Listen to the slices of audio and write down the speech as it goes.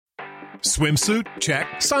Swimsuit? Check.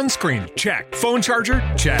 Sunscreen? Check. Phone charger?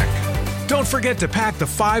 Check. Don't forget to pack the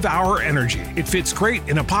 5-Hour Energy. It fits great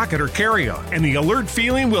in a pocket or carry-on, and the alert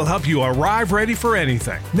feeling will help you arrive ready for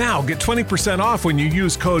anything. Now get 20% off when you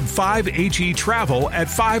use code 5HETRAVEL at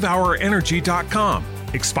 5hourenergy.com.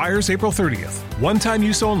 Expires April 30th. One-time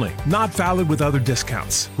use only. Not valid with other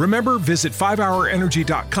discounts. Remember, visit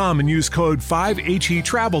 5hourenergy.com and use code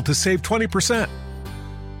 5HETRAVEL to save 20%.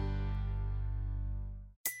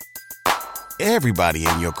 Everybody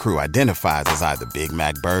in your crew identifies as either Big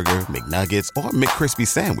Mac Burger, McNuggets, or McCrispy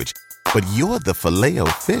Sandwich. But you're the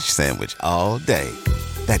Filet-O-Fish Sandwich all day.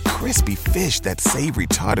 That crispy fish, that savory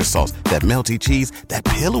tartar sauce, that melty cheese, that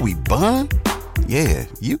pillowy bun. Yeah,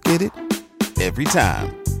 you get it. Every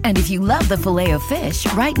time. And if you love the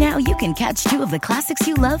Filet-O-Fish, right now you can catch 2 of the classics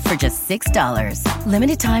you love for just $6.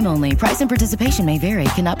 Limited time only. Price and participation may vary.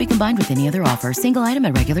 Cannot be combined with any other offer. Single item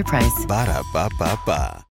at regular price.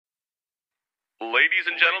 Ba-da-ba-ba-ba. Ladies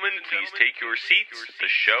and gentlemen, please take your seats. The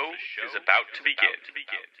show is about to begin.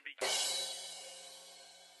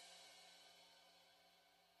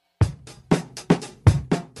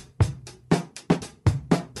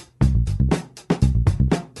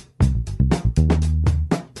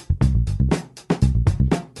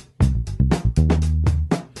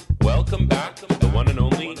 Welcome back to the one and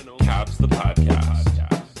only Cavs the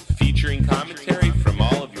Podcast, featuring commentary from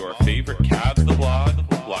all of your favorite Cavs the Blog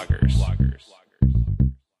bloggers.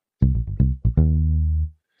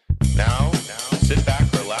 Now, sit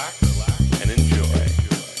back, relax, and enjoy.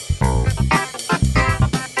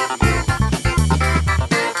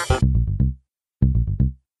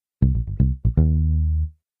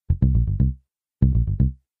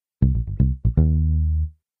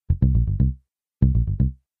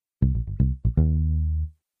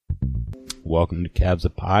 Welcome to Cavs the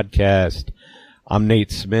Podcast. I'm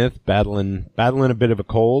Nate Smith, battling a bit of a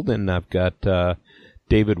cold, and I've got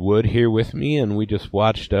David Wood here with me, and we just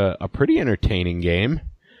watched a pretty entertaining game.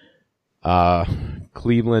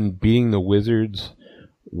 Cleveland beating the Wizards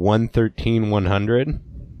 113-100.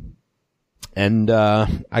 And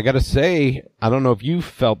I gotta say, I don't know if you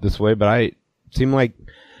felt this way, but it seemed like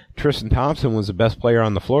Tristan Thompson was the best player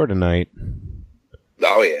on the floor tonight.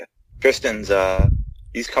 Oh yeah, Tristan's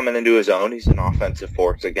he's coming into his own. He's an offensive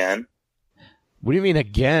force again. What do you mean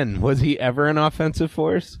again? Was he ever an offensive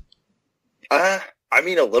force? I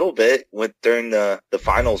mean, a little bit during the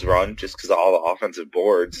finals run, just because of all the offensive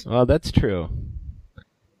boards. Well, that's true.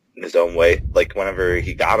 In his own way. Like, whenever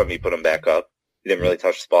he got him, he put him back up. He didn't really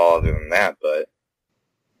touch the ball other than that, but...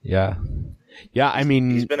 Yeah. Yeah, I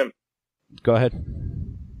mean... Go ahead.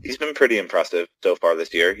 He's been pretty impressive so far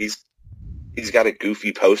this year. He's got a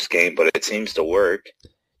goofy post game, but it seems to work.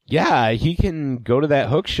 Yeah, he can go to that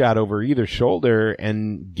hook shot over either shoulder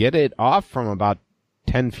and get it off from about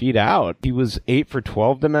 10 feet out. He was 8 for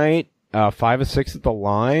 12 tonight, 5 of 6 at the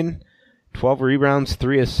line, 12 rebounds,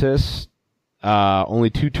 3 assists, only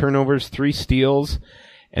 2 turnovers, 3 steals,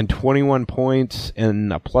 and 21 points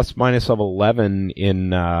and a plus-minus of 11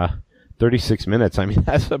 in 36 minutes. I mean,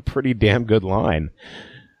 that's a pretty damn good line.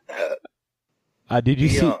 Did you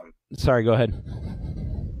see... Sorry, go ahead.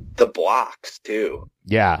 The blocks, too.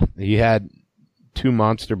 Yeah, he had 2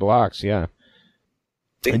 monster blocks, yeah.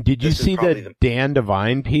 And did you see the Dan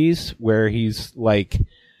Devine piece where he's, like,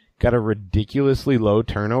 got a ridiculously low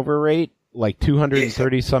turnover rate? Like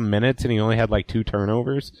 230-some minutes, and he only had, like, 2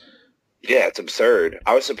 turnovers? Yeah, it's absurd.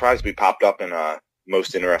 I was surprised we popped up in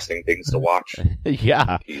most interesting things to watch.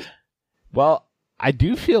 Yeah. Well, I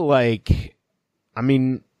do feel like, I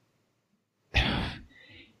mean,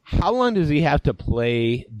 how long does he have to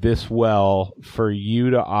play this well for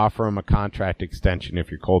you to offer him a contract extension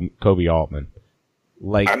if you're Kobe Altman?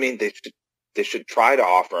 Like, I mean, they should try to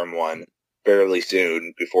offer him one fairly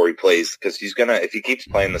soon before he plays, because if he keeps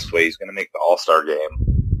playing this way, he's gonna make the All-Star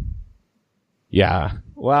game. Yeah,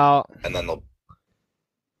 well, and then they'll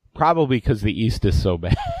probably because the East is so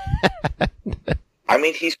bad. I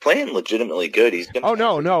mean, he's playing legitimately good. He's gonna. Oh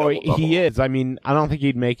no, he is. I mean, I don't think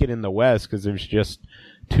he'd make it in the West because there's just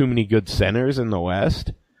too many good centers in the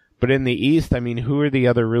West. But in the East, I mean, who are the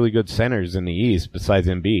other really good centers in the East besides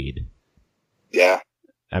Embiid? Yeah.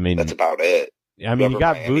 I mean, that's about it. I mean, you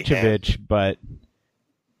got Vucevic, but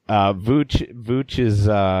Vuce is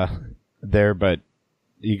there, but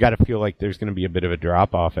you got to feel like there's going to be a bit of a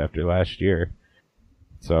drop off after last year.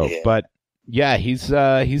 So, yeah. But yeah, he's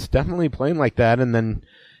definitely playing like that. And then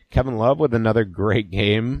Kevin Love with another great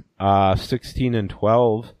game, 16 and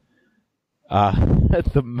 12. I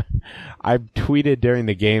tweeted during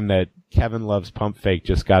the game that Kevin Love's pump fake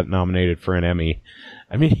just got nominated for an Emmy.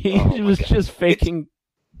 I mean, he was just faking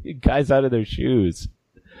guys out of their shoes.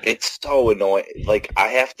 It's so annoying. Like, I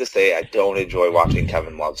have to say, I don't enjoy watching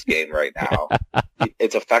Kevin Love's game right now.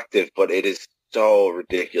 It's effective, but it is so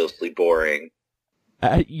ridiculously boring.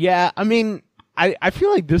 Yeah, I mean, I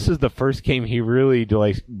feel like this is the first game he really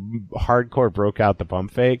hardcore broke out the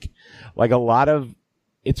pump fake. Like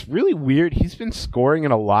it's really weird. He's been scoring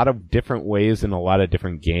in a lot of different ways in a lot of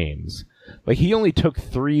different games. Like, he only took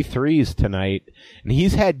 3 threes tonight, and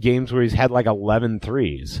he's had games where he's had like 11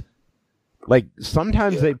 threes. Like,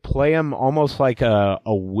 sometimes they play him almost like a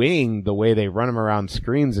wing, the way they run him around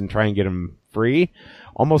screens and try and get him free.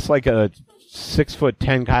 Almost like a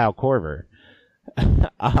 6'10" Kyle Korver.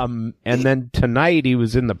 And then tonight he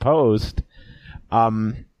was in the post. I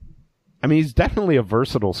mean, he's definitely a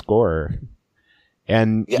versatile scorer.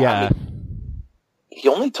 And I mean, he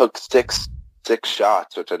only took six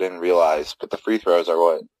shots, which I didn't realize, but the free throws are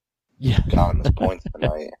what counting his points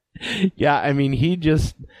tonight. Yeah, I mean, he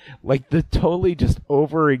just, like, the totally just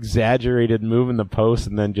over-exaggerated move in the post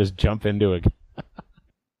and then just jump into it.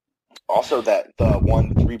 Also, the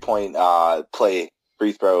one 3-point play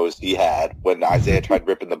free throws he had when Isaiah tried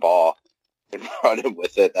ripping the ball and running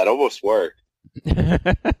with it, that almost worked.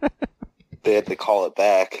 They had to call it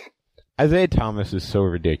back. Isaiah Thomas is so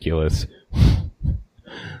ridiculous.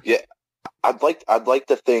 Yeah, I'd like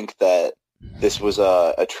to think that this was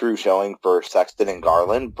a true showing for Sexton and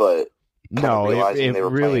Garland, but no, it they were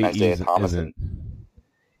really isn't.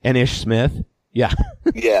 And Ish Smith, yeah,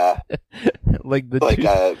 yeah, we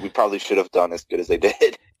probably should have done as good as they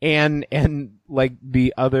did. And like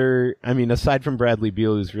the other, I mean, aside from Bradley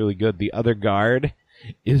Beal, who's really good, the other guard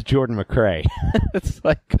is Jordan McRae. It's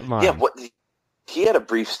like, come on. Yeah, he had a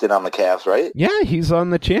brief stint on the Cavs, right? Yeah, he's on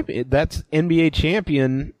the champion. That's NBA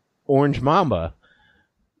champion Orange Mamba.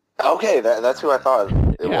 Okay, that's who I thought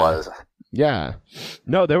it was. Yeah.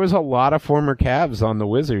 No, there was a lot of former Cavs on the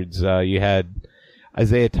Wizards. You had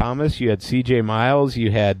Isaiah Thomas, you had CJ Miles,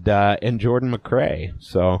 you had and Jordan McRae.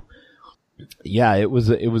 So yeah, it was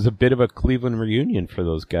a bit of a Cleveland reunion for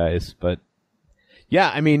those guys. But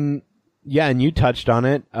yeah, I mean, yeah, and you touched on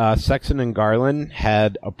it. Sexton and Garland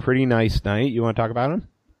had a pretty nice night. You want to talk about them?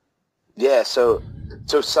 Yeah, so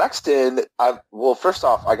Sexton, first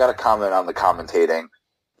off, I got to comment on the commentating.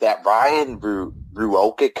 That Ryan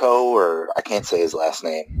Ruokiko, or I can't say his last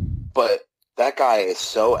name, but that guy is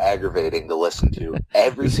so aggravating to listen to.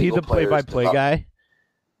 Is he the play-by-play guy?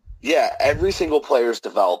 Yeah, every single player's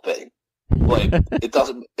developing. Like, it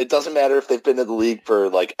doesn't matter if they've been in the league for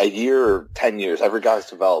like a year or 10 years. Every guy's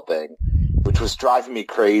developing, which was driving me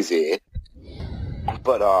crazy.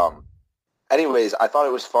 But anyways, I thought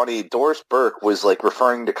it was funny. Doris Burke was like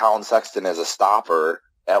referring to Colin Sexton as a stopper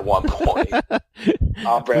at one point.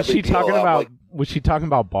 Was she talking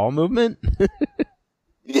about ball movement?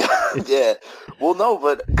 Yeah. Well, no,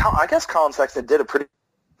 but I guess Colin Sexton did a pretty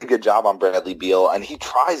good job on Bradley Beal, and he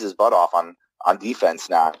tries his butt off on defense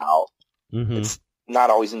now. Mm-hmm. It's not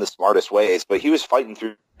always in the smartest ways, but he was fighting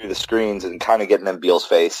through the screens and kind of getting in Beal's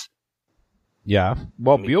face. Yeah.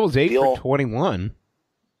 Well, Beal was 8 for 21.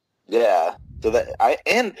 Yeah. So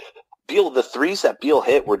and Beal, the threes that Beal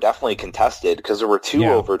hit were definitely contested because there were two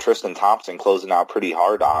over Tristan Thompson closing out pretty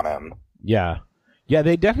hard on him. Yeah. Yeah,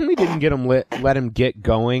 they definitely didn't get him let him get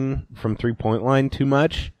going from 3-point line too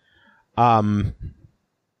much.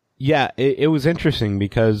 Yeah, it was interesting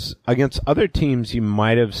because against other teams, you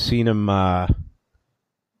might have seen him put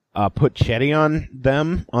Chetty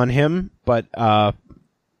on him, but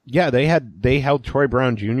yeah, they held Troy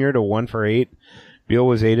Brown Jr. to 1 for 8. Beal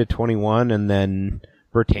was 8 of 21, and then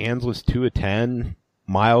Bertans was 2 of 10.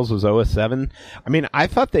 Miles was 0 of 7. I mean, I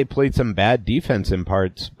thought they played some bad defense in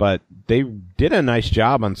parts, but they did a nice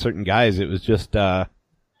job on certain guys. It was just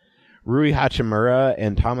Rui Hachimura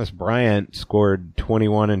and Thomas Bryant scored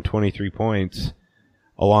 21 and 23 points,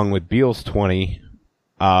 along with Beal's 20.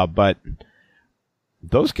 But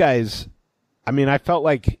those guys, I mean, I felt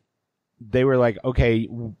like they were like, okay,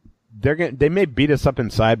 they may beat us up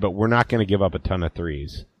inside, but we're not going to give up a ton of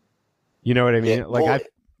threes. You know what I mean? Yeah, well, I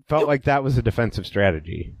felt like that was a defensive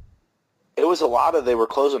strategy. It was a lot of, they were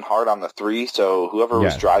closing hard on the three, so whoever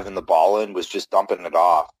was driving the ball in was just dumping it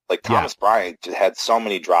off. Like Thomas Bryant had so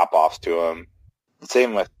many drop-offs to him.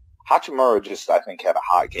 Same with Hachimura, I think, had a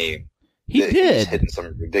hot game. He did. He's hitting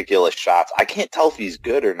some ridiculous shots. I can't tell if he's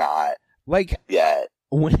good or not. Like, yet.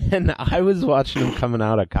 When I was watching him coming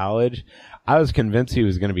out of college, I was convinced he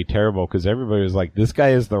was going to be terrible because everybody was like, this guy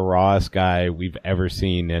is the rawest guy we've ever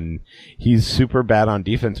seen, and he's super bad on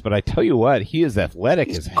defense. But I tell you what, he is athletic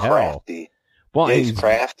as hell. Crafty. Well, yeah, he's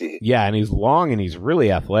crafty. Yeah, and he's long and he's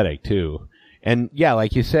really athletic too. And yeah,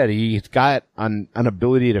 like you said, he's got an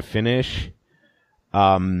ability to finish.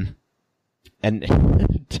 And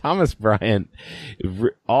Thomas Bryant,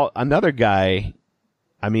 another guy.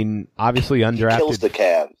 I mean, obviously undrafted. He kills the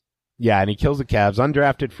Cavs. Yeah, and he kills the Cavs.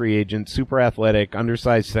 Undrafted free agent, super athletic,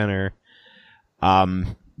 undersized center.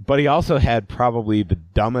 But he also had probably the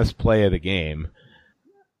dumbest play of the game.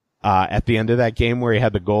 At the end of that game where he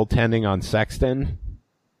had the goaltending on Sexton.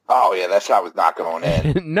 Oh, yeah, that shot was not going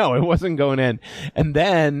in. No, it wasn't going in. And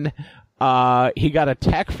then he got a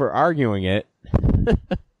tech for arguing it.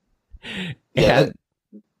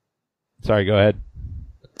 Sorry, go ahead.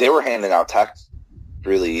 They were handing out techs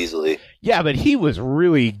really easily. Yeah, but he was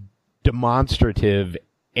really demonstrative,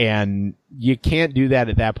 and you can't do that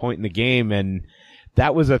at that point in the game, and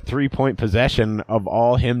that was a 3-point possession of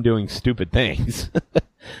all him doing stupid things.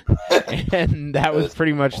 And that was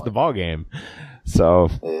pretty much the ball game. So,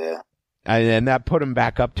 yeah. And that put him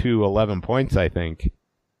back up to 11 points, I think.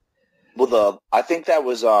 Well, I think that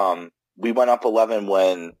was, we went up 11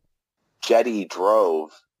 when Jetty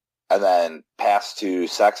drove and then passed to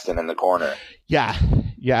Sexton in the corner. Yeah.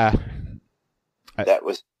 That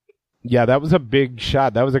was a big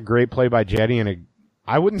shot. That was a great play by Jetty, and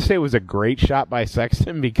I wouldn't say it was a great shot by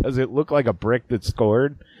Sexton because it looked like a brick that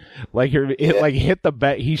scored. Like like hit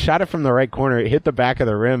the he shot it from the right corner. It hit the back of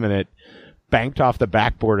the rim and it banked off the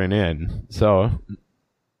backboard and in. So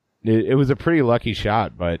it was a pretty lucky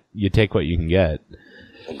shot, but you take what you can get.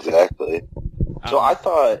 Exactly. So I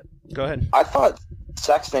thought. Go ahead. I thought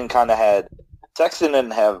Sexton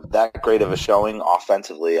didn't have that great of a showing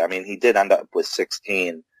offensively. I mean, he did end up with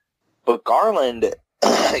 16, but Garland,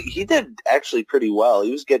 he did actually pretty well.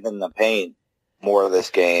 He was getting in the paint more of this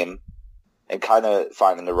game and kind of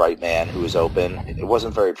finding the right man who was open. It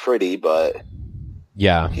wasn't very pretty, but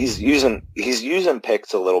yeah, he's using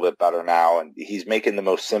picks a little bit better now, and he's making the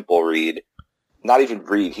most simple read. Not even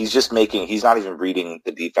read. He's not even reading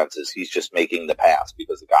the defenses. He's just making the pass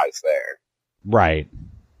because the guy's there. Right.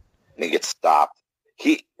 And he gets stopped.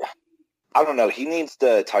 I don't know. He needs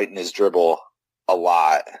to tighten his dribble a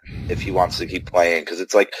lot if he wants to keep playing, because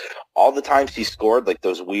it's like all the times he scored, like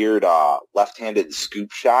those weird left-handed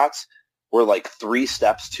scoop shots were like 3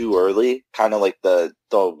 steps too early, kind of like the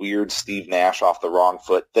weird Steve Nash off the wrong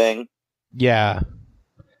foot thing. Yeah.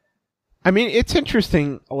 I mean, it's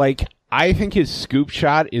interesting. Like, I think his scoop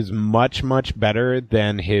shot is much, much better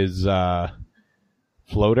than his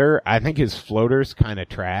floater. I think his floater's kind of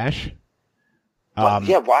trash.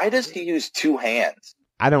 Yeah, why does he use 2 hands?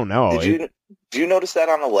 I don't know. Do you notice that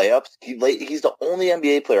on the layups? He's the only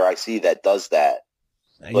NBA player I see that does that.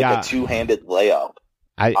 Like a 2-handed layup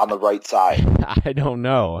on the right side. I don't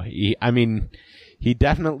know. He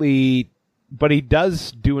definitely... But he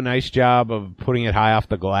does do a nice job of putting it high off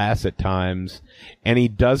the glass at times, and he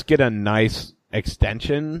does get a nice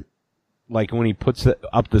extension, like when he puts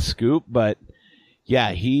up the scoop. But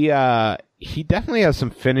yeah, he definitely has some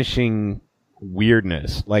finishing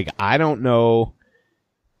weirdness. Like, I don't know,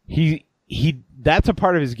 that's a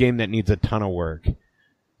part of his game that needs a ton of work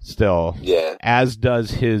still. Yeah. As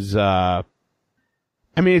does his.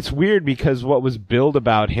 It's weird because what was billed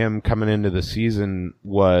about him coming into the season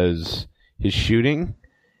was his shooting,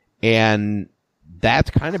 and that's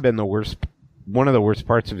kind of been one of the worst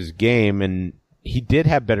parts of his game, and he did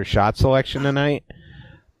have better shot selection tonight.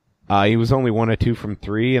 He was only 1 of 2 from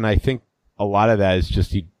 3, and I think a lot of that is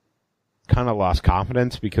just he kind of lost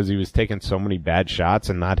confidence because he was taking so many bad shots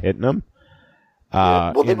and not hitting them in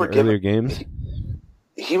earlier games.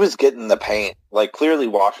 He was getting the paint. Like, clearly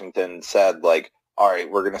Washington said, like, all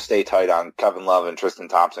right, we're going to stay tight on Kevin Love and Tristan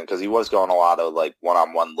Thompson, because he was going a lot of like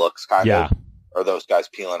one-on-one looks kind of, or those guys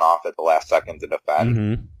peeling off at the last second to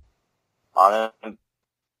defend on him.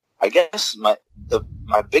 I guess my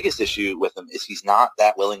biggest issue with him is he's not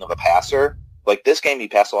that willing of a passer. Like, this game he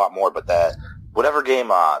passed a lot more, but that whatever game,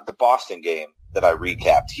 the Boston game that I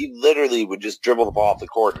recapped, he literally would just dribble the ball off the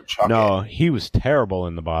court and chuck it. No, he was terrible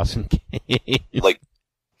in the Boston game. Like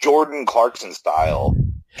Jordan Clarkson style.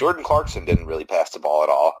 Jordan Clarkson didn't really pass the ball at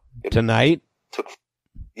all. Tonight?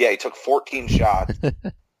 He took 14 shots,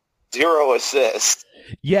 0 assists.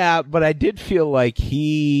 Yeah, but I did feel like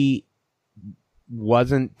he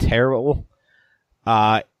wasn't terrible.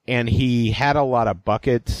 And he had a lot of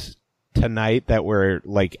buckets tonight that were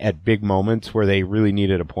like at big moments where they really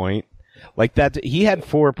needed a point. Like that, he had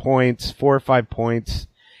 4 or 5 points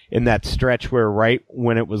in that stretch where right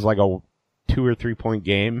when it was like a 2 or 3 point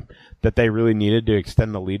game that they really needed to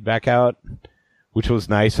extend the lead back out, which was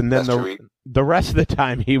nice. And then the rest of the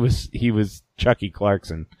time he was Chucky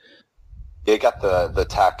Clarkson. Yeah, he got the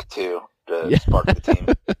tech too to spark the team.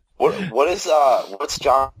 What's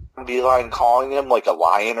John Beeline calling him? Like a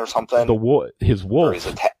lion or something? His wolf.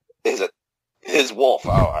 Or his wolf.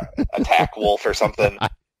 Oh, attack wolf or something.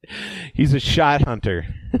 He's a shot hunter.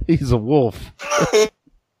 He's a wolf.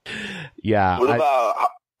 Yeah. What about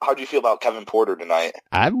how do you feel about Kevin Porter tonight?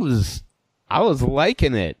 I was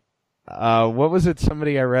liking it. What was it?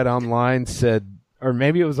 Somebody I read online said, or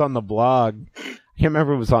maybe it was on the blog. I can't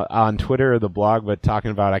remember if it was on Twitter or the blog, but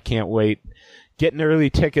talking about I can't wait getting early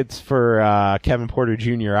tickets for Kevin Porter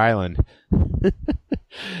Jr. Island,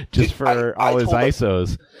 just for all his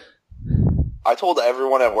ISOs. I told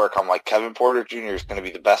everyone at work, I'm like, Kevin Porter Jr. is going to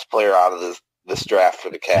be the best player out of this draft for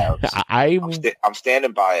the Cavs. I'm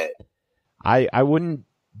standing by it. I wouldn't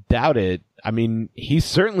doubt it. I mean, he's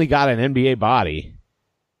certainly got an NBA body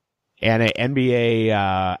and an NBA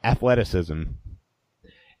athleticism.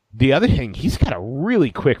 The other thing, he's got a really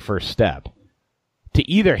quick first step to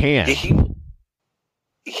either hand.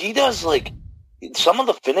 He does, like, some of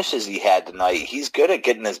the finishes he had tonight. He's good at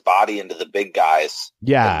getting his body into the big guys.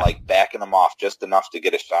 Yeah. And, like, backing them off just enough to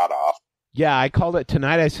get a shot off. Yeah, I called it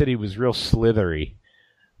tonight. I said he was real slithery.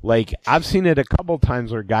 Like, I've seen it a couple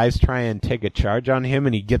times where guys try and take a charge on him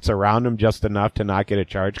and he gets around them just enough to not get a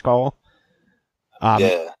charge call.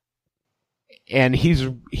 Yeah. And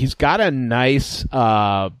he's got a nice,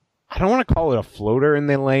 I don't want to call it a floater in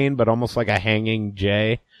the lane, but almost like a hanging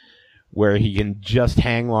J, where he can just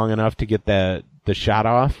hang long enough to get the shot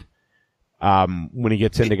off when he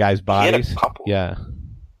gets into guys' bodies. Yeah.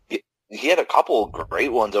 He had a couple of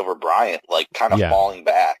great ones over Bryant, like kind of falling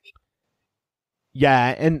back.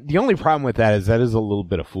 Yeah, and the only problem with that is a little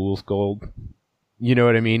bit of fool's gold. You know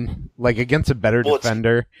what I mean? Like, against a better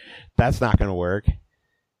defender, that's not going to work.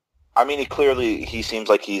 I mean, he seems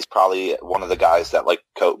like he's probably one of the guys that, like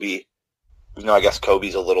Kobe. You know, I guess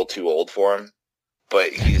Kobe's a little too old for him, but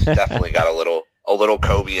he's definitely got a little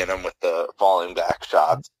Kobe in him with the falling back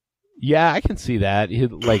shots. Yeah, I can see that.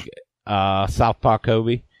 Like Southpaw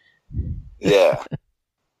Kobe. Yeah.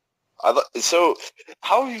 So,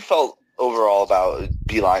 how have you felt overall about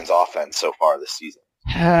Beeline's offense so far this season?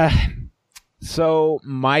 So,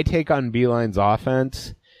 my take on Beeline's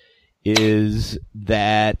offense is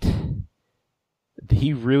that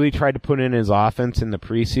he really tried to put in his offense in the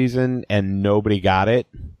preseason and nobody got it.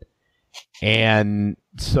 And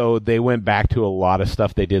so they went back to a lot of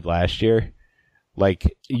stuff they did last year.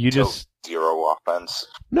 Like, zero offense.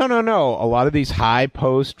 No. A lot of these high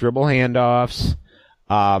post dribble handoffs,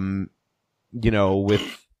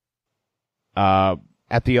 with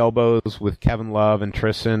at the elbows with Kevin Love and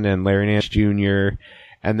Tristan and Larry Nance Jr.,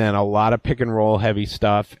 and then a lot of pick and roll heavy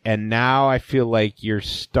stuff. And now I feel like you're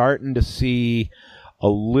starting to see a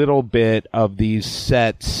little bit of these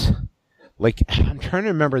sets. Like, I'm trying to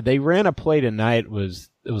remember, they ran a play tonight. It was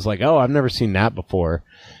like, oh, I've never seen that before.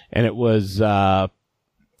 And it was, I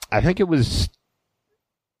think it was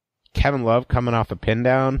Kevin Love coming off a pin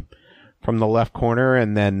down from the left corner.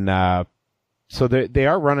 And then, so they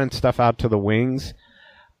are running stuff out to the wings.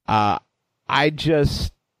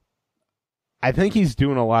 I think he's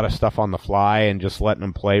doing a lot of stuff on the fly and just letting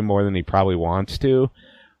him play more than he probably wants to.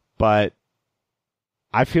 But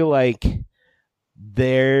I feel like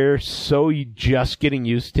they're so just getting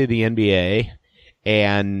used to the NBA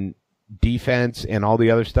and defense and all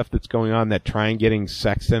the other stuff that's going on that trying getting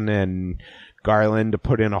Sexton and Garland to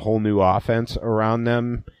put in a whole new offense around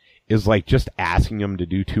them is like just asking them to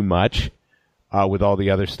do too much with all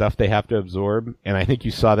the other stuff they have to absorb. And I think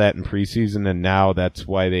you saw that in preseason, and now that's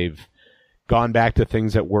why they've gone back to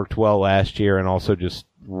things that worked well last year and also just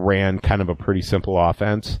ran kind of a pretty simple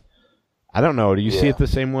offense. I don't know. Do you see it the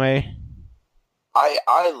same way?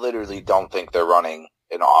 I literally don't think they're running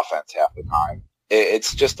an offense half the time.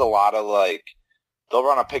 It's just a lot of, like, they'll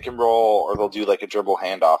run a pick and roll or they'll do, like, a dribble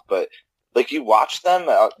handoff. But, like, you watch them,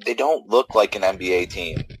 they don't look like an NBA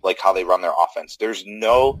team, like how they run their offense. There's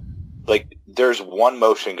there's one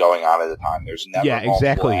motion going on at a time. There's never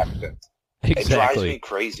multiple actions. It drives me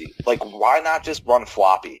crazy. Like, why not just run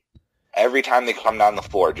floppy every time they come down the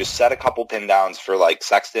floor? Just set a couple pin downs for, like,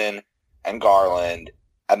 Sexton and Garland,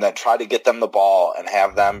 and then try to get them the ball and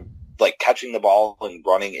have them, like, catching the ball and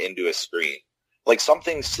running into a screen. Like,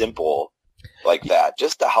 something simple like that,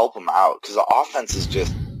 just to help them out. Because the offense is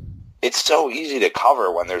just, it's so easy to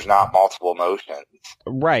cover when there's not multiple motions.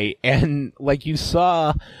 Right. And, like, you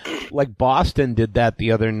saw, like, Boston did that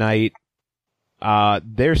the other night.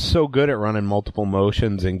 They're so good at running multiple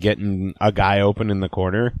motions and getting a guy open in the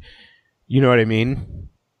corner. You know what I mean?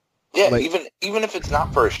 Yeah, like, even if it's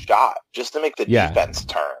not for a shot, just to make the defense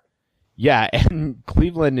turn. Yeah, and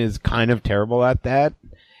Cleveland is kind of terrible at that.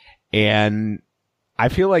 And I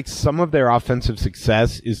feel like some of their offensive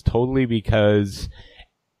success is totally because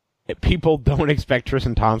people don't expect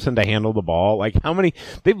Tristan Thompson to handle the ball. Like,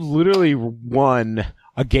 they've literally won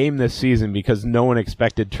a game this season because no one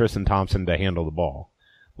expected Tristan Thompson to handle the ball.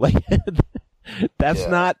 Like, that's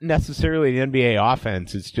not necessarily an NBA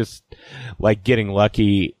offense. It's just like getting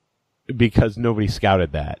lucky because nobody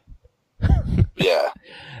scouted that. Yeah,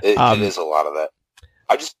 it is a lot of that.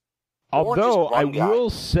 Although I will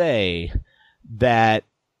say that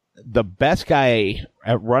the best guy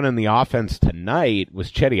at running the offense tonight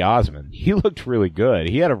was Cedi Osman. He looked really good.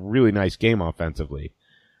 He had a really nice game offensively.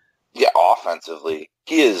 Yeah, offensively.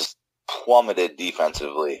 He is plummeted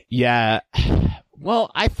defensively. Yeah.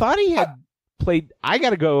 Well, I thought he had played... I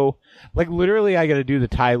got to go... Like, literally, I got to do the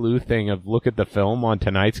Ty Lue thing of look at the film on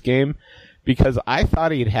tonight's game because I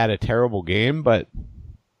thought he'd had a terrible game, but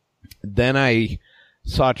then I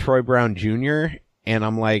saw Troy Brown Jr., and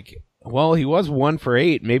I'm like, well, he was 1 for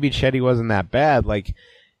 8. Maybe Cedi wasn't that bad. Like,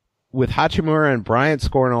 with Hachimura and Bryant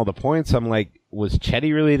scoring all the points, I'm like, was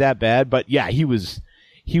Cedi really that bad? But yeah, he was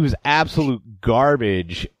absolute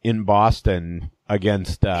garbage in Boston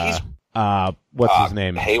against what's his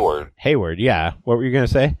name? Hayward, yeah. What were you going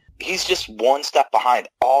to say? He's just one step behind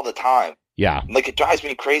all the time. Yeah. Like, it drives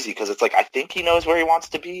me crazy because it's like, I think he knows where he wants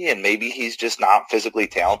to be, and maybe he's just not physically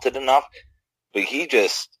talented enough, but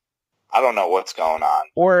I don't know what's going on.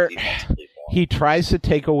 Or he tries to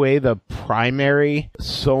take away the primary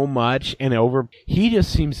so much, and he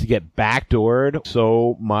just seems to get backdoored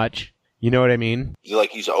so much. You know what I mean?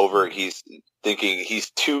 He's thinking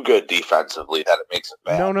he's too good defensively that it makes it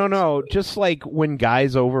bad. No. Just like when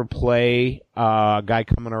guys overplay a guy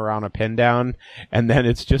coming around a pin down, and then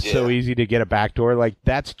it's just so easy to get a backdoor. Like,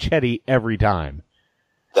 that's Cedi every time.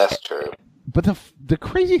 That's true. But the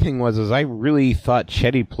crazy thing was I really thought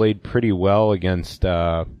Cedi played pretty well against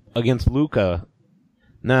Luka.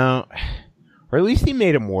 No, or at least he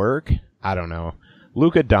made him work. I don't know.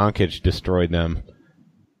 Luka Doncic destroyed them.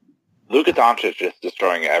 Luka Doncic is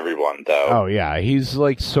destroying everyone, though. Oh, yeah. He's,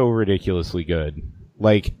 like, so ridiculously good.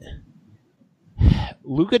 Like,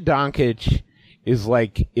 Luka Doncic is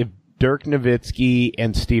like if Dirk Nowitzki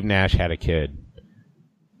and Steve Nash had a kid.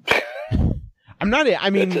 I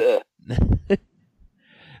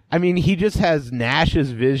mean, he just has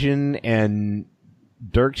Nash's vision and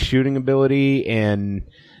Dirk's shooting ability and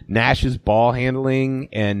Nash's ball handling,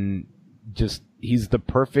 and just he's the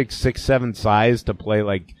perfect 6'7" size to play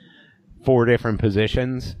like 4 different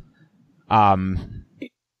positions. And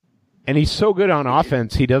he's so good on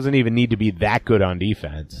offense, he doesn't even need to be that good on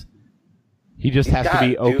defense. He just has to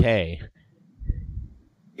be okay.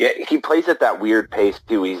 Yeah, he plays at that weird pace,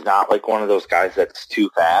 too. He's not like one of those guys that's too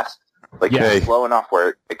fast. Like, he's slow enough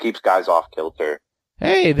where it keeps guys off kilter.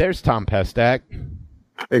 Hey, there's Tom Pestak.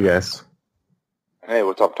 Hey, guys. Hey,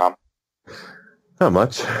 what's up, Tom? Not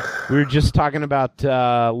much. We were just talking about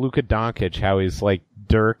Luka Doncic, how he's like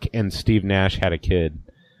Dirk and Steve Nash had a kid.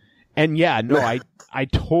 And yeah, no, I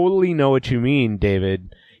totally know what you mean,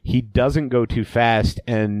 David. He doesn't go too fast,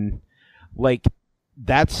 and like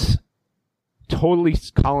that's totally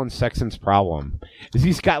Colin Sexton's problem. Is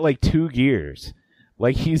he's got like 2 gears.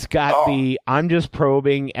 Like he's got I'm just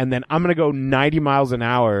probing, and then I'm gonna go 90 miles an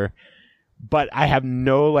hour, but I have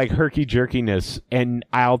no like herky jerkiness, and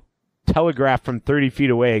I'll telegraph from 30 feet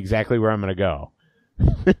away exactly where I'm gonna go.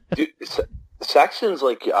 Dude, Sexton's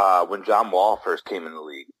like when John Wall first came in the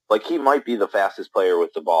league. Like, he might be the fastest player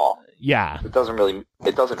with the ball. Yeah. It doesn't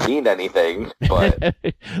mean anything, but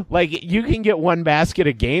like, you can get 1 basket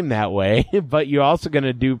a game that way, but you're also going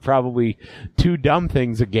to do probably 2 dumb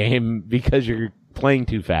things a game because you're playing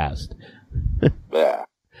too fast. Yeah.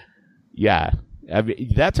 Yeah. I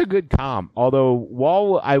mean, that's a good comp. Although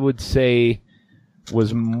Wall, I would say,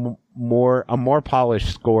 was a more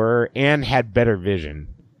polished scorer and had better vision.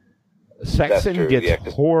 Sexton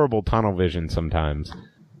gets horrible tunnel vision sometimes.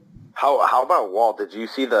 How about Wall? Did you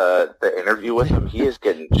see the interview with him? He's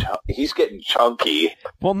getting chunky.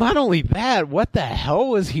 Well, not only that, what the hell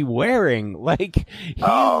was he wearing? Like, he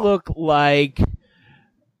looked like...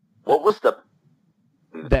 What was the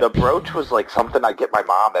brooch was like something I get my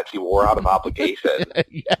mom that she wore out of obligation.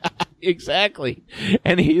 Yeah, exactly.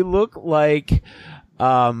 And he looked like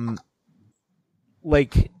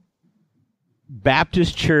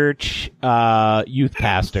Baptist church youth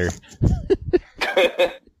pastor.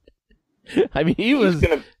 I mean,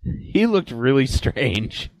 he looked really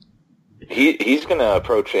strange. He's gonna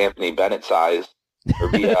approach Anthony Bennett size, or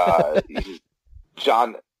be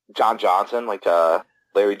John Johnson, like a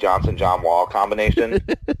Larry Johnson, John Wall combination.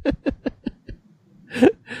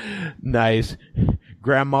 Nice,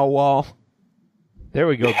 Grandma Wall. There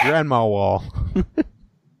we go, Grandma Wall.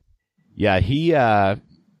 Yeah, he that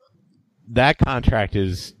contract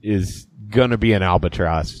is gonna be an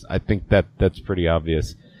albatross. I think that's pretty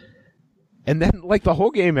obvious. And then, like, the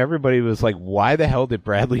whole game, everybody was like, why the hell did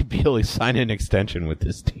Bradley Beal sign an extension with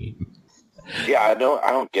this team? Yeah, I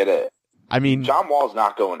don't get it. I mean, John Wall's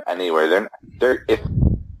not going anywhere. If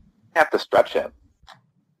have to stretch him.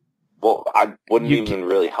 Well, I wouldn't even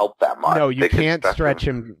really help that much. No, you can't stretch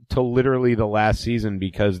him to literally the last season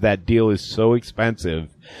because that deal is so expensive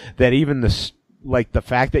that even the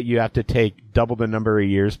fact that you have to take double the number of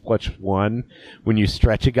years plus one when you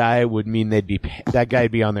stretch a guy would mean that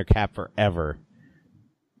guy'd be on their cap forever.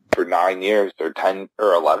 For 9 years or 10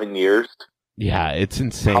 or 11 years. Yeah, it's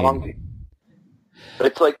insane. How long?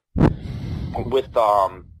 It's like with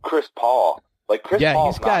Chris Paul. Like Chris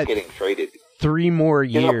Paul's not getting traded. 3 more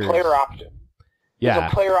years. He's a player option. Yeah.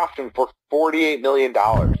 He's a player option for $48 million.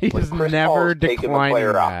 He's never declining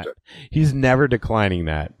that. Option. He's never declining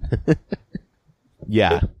that.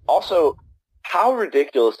 Yeah. Also, how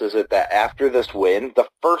ridiculous is it that after this win, the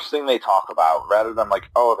first thing they talk about, rather than like,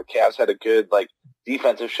 oh, the Cavs had a good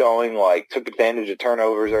defensive showing, took advantage of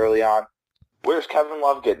turnovers early on. Where's Kevin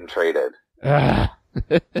Love getting traded? and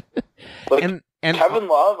Kevin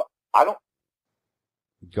Love, I don't.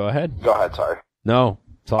 Go ahead. Sorry. No,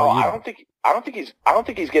 it's all you. I don't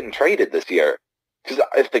think he's getting traded this year. Because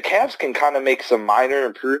if the Cavs can kind of make some minor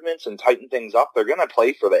improvements and tighten things up, they're going to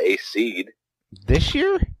play for the 8th seed. This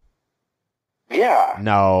year? Yeah.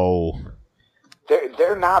 No.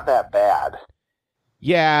 They're not that bad.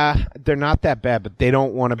 Yeah, they're not that bad, but they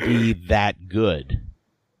don't want to be that good.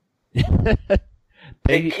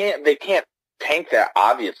 They can't tank that,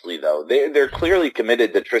 obviously, though. They're clearly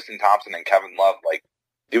committed to Tristan Thompson and Kevin Love,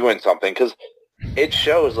 doing something, because it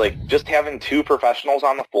shows, just having 2 professionals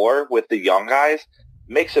on the floor with the young guys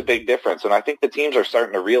makes a big difference. And I think the teams are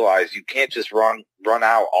starting to realize you can't just run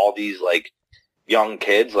out all these, young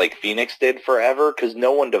kids like Phoenix did forever, because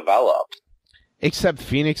no one develops. Except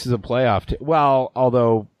Phoenix is a playoff team. Well,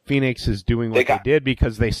 although Phoenix is doing what they did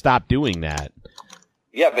because they stopped doing that.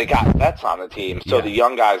 Yeah, they got vets on the team, so the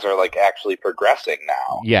young guys are actually progressing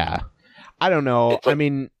now. Yeah. I don't know. I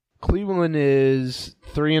mean, Cleveland is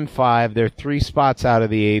 3-5. They're 3 spots out of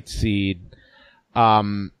the 8th seed.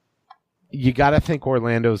 You got to think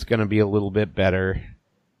Orlando's going to be a little bit better.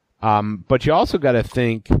 But you also got to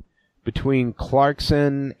think between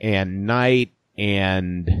Clarkson and Knight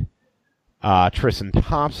and Tristan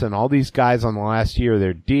Thompson, all these guys on the last year of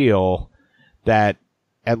their deal, that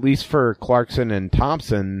at least for Clarkson and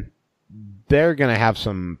Thompson, they're going to have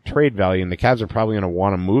some trade value, and the Cavs are probably going to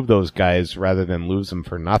want to move those guys rather than lose them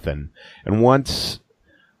for nothing. And once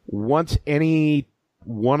any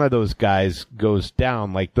one of those guys goes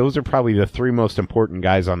down, those are probably the 3 most important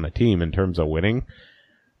guys on the team in terms of winning.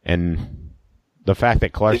 And the fact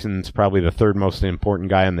that Clarkson's probably the 3rd most important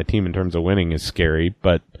guy on the team in terms of winning is scary.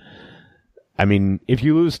 But, I mean, if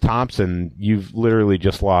you lose Thompson, you've literally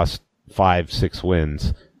just lost 5-6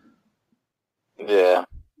 wins. Yeah.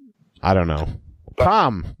 I don't know. But,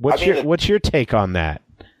 Tom, what's your take on that?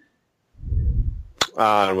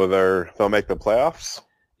 Whether they'll make the playoffs?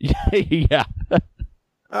 Yeah.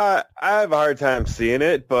 I have a hard time seeing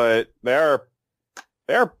it, but they are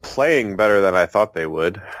playing better than I thought they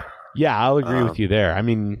would. Yeah, I'll agree with you there. I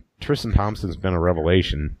mean, Tristan Thompson's been a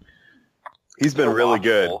revelation. He's been really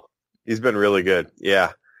good. He's been really good.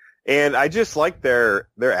 Yeah. And I just like their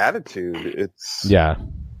attitude. Yeah.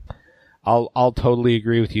 I'll totally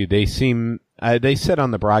agree with you. They seem they said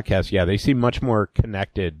on the broadcast, they seem much more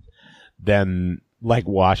connected than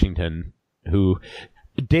Washington, who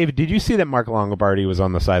David, did you see that Mark Longobardi was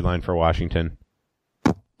on the sideline for Washington?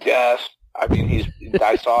 Yes. I mean,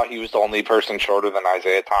 I saw he was the only person shorter than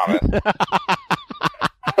Isaiah Thomas.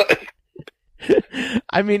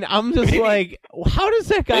 I mean, I'm just how does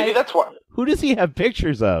that guy? Maybe that's what. Who does he have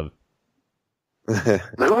pictures of?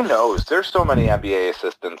 Who knows? There's so many NBA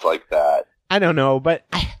assistants like that. I don't know, but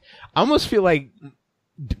I almost feel like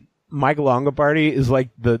Mike Longobardi is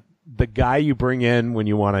the guy you bring in when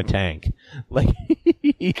you want to tank.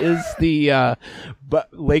 He is the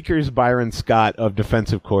Lakers Byron Scott of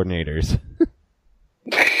defensive coordinators.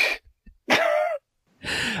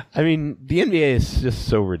 I mean, the NBA is just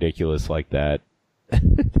so ridiculous like that.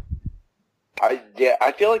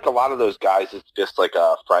 I feel like a lot of those guys, it's just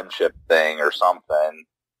a friendship thing or something.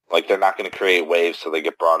 They're not going to create waves so they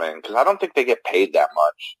get brought in, because I don't think they get paid that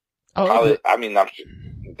much. Oh, probably, I mean,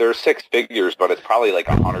 they're 6 figures, but it's probably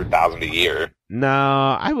 $100,000 a year.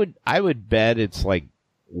 No, I would bet it's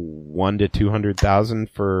 $100,000 to $200,000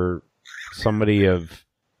 for somebody of.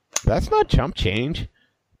 That's not chump change.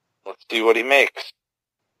 Let's see what he makes.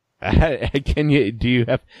 Do you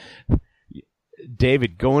have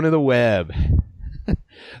David going to the web?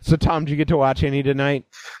 So, Tom, did you get to watch any tonight?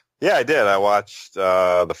 Yeah, I did. I watched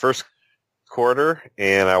the first quarter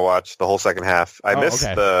and I watched the whole second half. I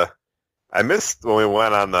missed when we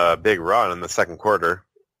went on the big run in the second quarter.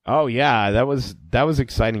 Oh yeah, that was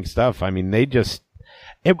exciting stuff. I mean,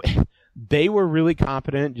 they were really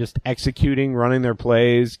competent, just executing, running their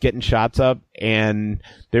plays, getting shots up, and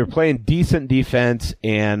they were playing decent defense,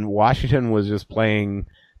 and Washington was just playing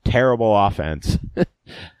terrible offense.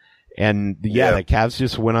 And the Cavs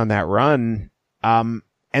just went on that run. And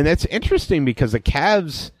it's interesting because the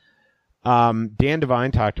Cavs, Dan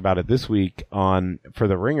Devine talked about it this week for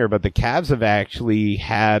the Ringer, but the Cavs have actually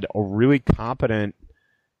had a really competent,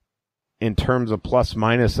 in terms of plus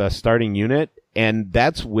minus, starting unit, and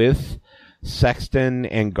that's with Sexton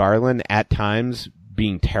and Garland at times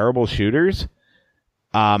being terrible shooters,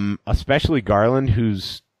 especially Garland,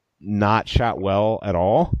 who's not shot well at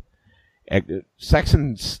all.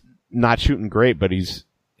 Sexton's not shooting great, but he's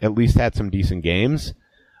at least had some decent games.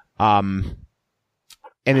 And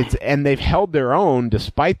they've held their own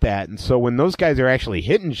despite that. And so when those guys are actually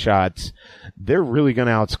hitting shots, they're really going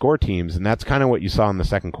to outscore teams. And that's kind of what you saw in the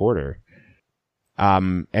second quarter.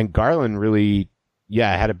 And Garland really,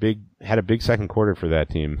 had a big second quarter for that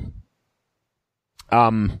team.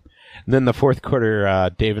 Then the fourth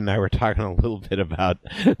quarter, Dave and I were talking a little bit about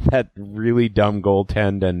that really dumb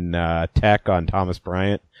goaltend and tech on Thomas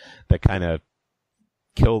Bryant that kind of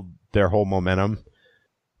killed their whole momentum.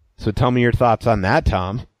 So tell me your thoughts on that,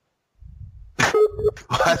 Tom.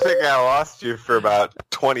 I think I lost you for about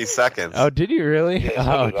 20 seconds. Oh, did you really?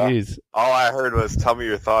 Yeah, oh, jeez. All I heard was, tell me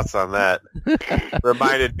your thoughts on that.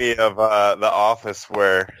 Reminded me of The Office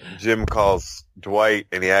where Jim calls Dwight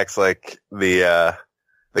and he acts like the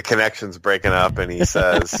connection's breaking up and he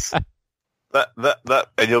says,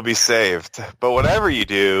 and you'll be saved. But whatever you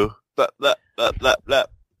do,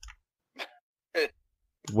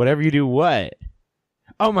 whatever you do, what?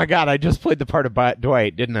 Oh my God, I just played the part of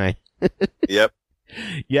Dwight, didn't I? Yep.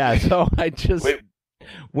 Yeah, so I just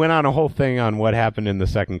went on a whole thing on what happened in the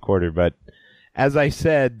second quarter. But as I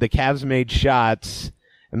said, the Cavs made shots,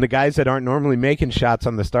 and the guys that aren't normally making shots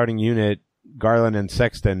on the starting unit, Garland and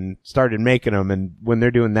Sexton, started making them. And when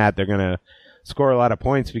they're doing that, they're going to score a lot of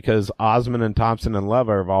points because Osman and Thompson and Love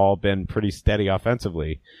have all been pretty steady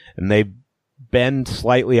offensively. And they've been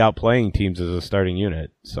slightly outplaying teams as a starting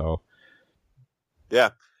unit. So,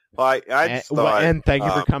 yeah. Well, I just thought, and thank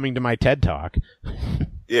you for coming to my TED Talk.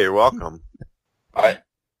 Yeah, you're welcome. I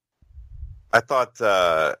thought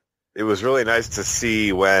it was really nice to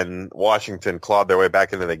see when Washington clawed their way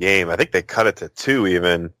back into the game. I think they cut it to 2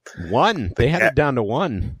 even. 1. They had it down to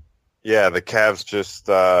 1. Yeah, the Cavs just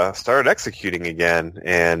started executing again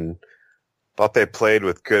and thought they played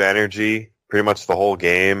with good energy pretty much the whole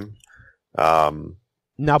game.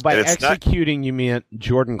 Now, by executing, you mean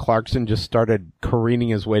Jordan Clarkson just started careening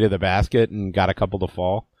his way to the basket and got a couple to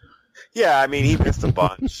fall? Yeah, I mean, he missed a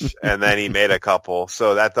bunch, and then he made a couple,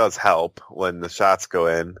 so that does help when the shots go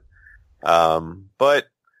in. But,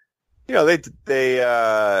 you know, they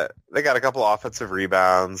got a couple offensive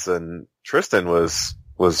rebounds, and Tristan was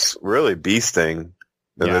really beasting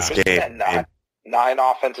in this game. Had 9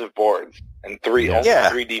 offensive boards and 3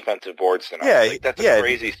 defensive boards tonight. Yeah, that's a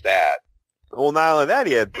crazy stat. Well, not only that,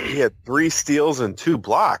 he had 3 steals and 2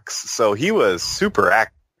 blocks, so he was super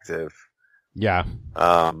active. Yeah.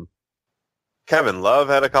 Kevin Love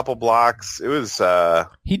had a couple blocks. It was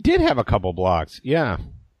he did have a couple blocks. Yeah.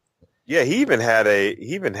 Yeah, he even had a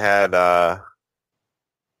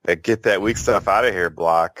get that weak stuff out of here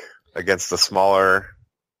block against a smaller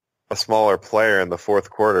player in the fourth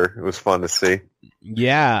quarter. It was fun to see.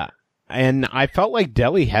 Yeah, and I felt like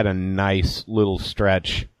Delhi had a nice little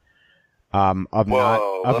stretch. Of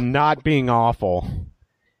not being awful.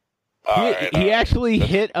 He actually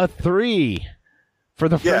hit a 3 for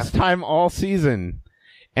the first time all season,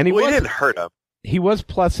 and he didn't hurt him. He was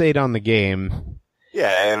 +8 on the game.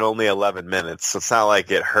 Yeah, and only 11 mints. So it's not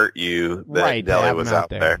like it hurt you that Delhi was out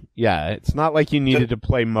there. Yeah, it's not like you needed to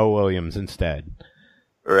play Mo Williams instead.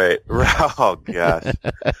 Right. Oh, gosh.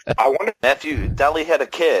 I wonder if Delhi had a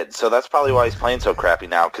kid, so that's probably why he's playing so crappy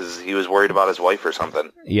now, because he was worried about his wife or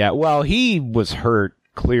something. Yeah, well, he was hurt,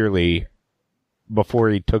 clearly, before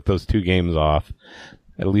he took those 2 games off.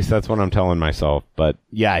 At least that's what I'm telling myself. But,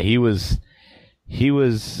 yeah, he's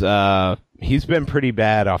been pretty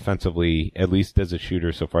bad offensively, at least as a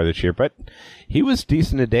shooter so far this year. But he was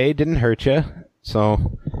decent today, didn't hurt you,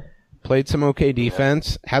 so... Played some okay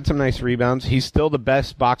defense, had some nice rebounds. He's still the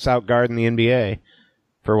best box-out guard in the NBA,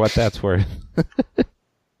 for what that's worth.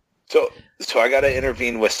 So I got to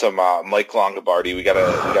intervene with some Mike Longobardi. We got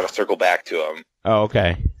to circle back to him. Oh,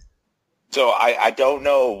 okay. So I don't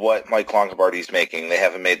know what Mike Longobardi's making. They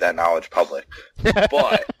haven't made that knowledge public.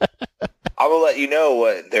 But I will let you know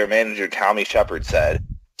what their manager, Tommy Shepard, said.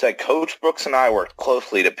 Said Coach Brooks and I worked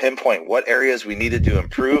closely to pinpoint what areas we needed to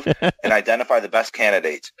improve and identify the best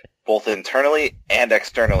candidates, both internally and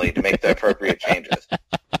externally, to make the appropriate changes.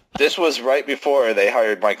 This was right before they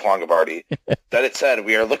hired Mike Longobardi. That it said,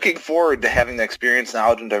 we are looking forward to having the experience,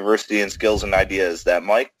 knowledge, and diversity and skills and ideas that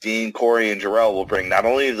Mike, Dean, Corey, and Jarrell will bring not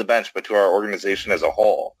only to the bench, but to our organization as a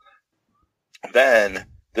whole. Then,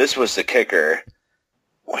 this was the kicker,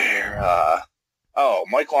 where,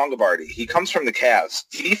 Mike Longobardi. He comes from the Cavs.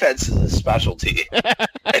 Defense is his specialty.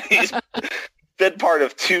 And he's been part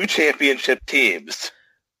of 2 championship teams.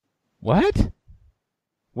 What?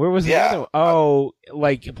 Where was the other? Oh,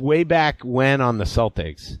 like way back when on the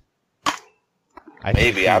Celtics. I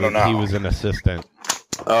don't know. He was an assistant.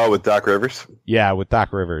 Oh, with Doc Rivers? Yeah, with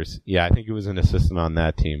Doc Rivers. Yeah, I think he was an assistant on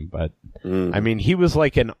that team. But, I mean, he was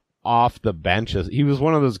like an off the bench. He was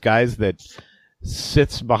one of those guys that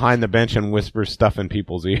sits behind the bench and whispers stuff in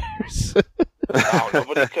people's ears.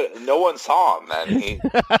 No one saw him then.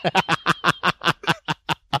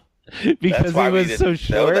 Because he was so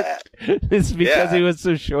short. It's because he was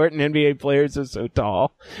so short and NBA players are so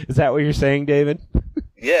tall. Is that what you're saying, David?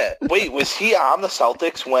 Yeah. Wait, was he on the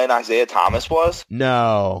Celtics when Isaiah Thomas was?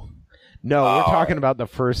 No, we're talking about the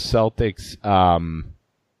first Celtics.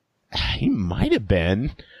 He might have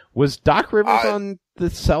been. Was Doc Rivers on the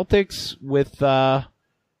Celtics with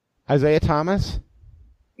Isaiah Thomas?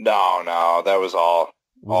 No, that was all.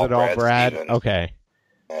 Was it all Brad? Stevens. Okay.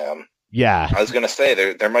 Yeah. I was going to say,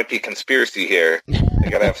 there might be conspiracy here. They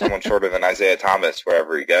got to have someone shorter than Isaiah Thomas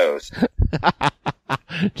wherever he goes.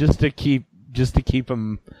 just to keep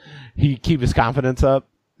him, keep his confidence up.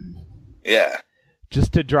 Yeah.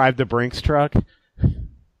 Just to drive the Brinks truck.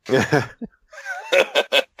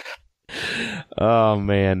 Oh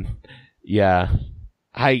man. Yeah.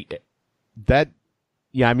 I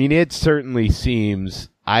mean, it certainly seems,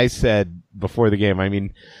 I said before the game, I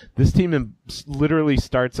mean, this team literally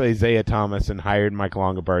starts Isaiah Thomas and hired Mike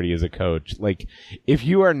Longobardi as a coach. Like, if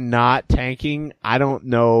you are not tanking, I don't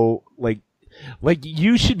know, like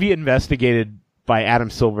you should be investigated by Adam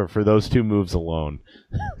Silver for those 2 moves alone.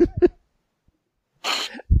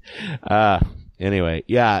 Anyway,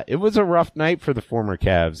 yeah, it was a rough night for the former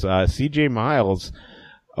Cavs. CJ Miles,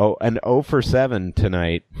 an 0 for 7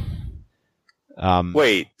 tonight.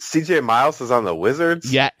 Wait, CJ Miles is on the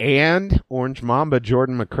Wizards? Yeah, and Orange Mamba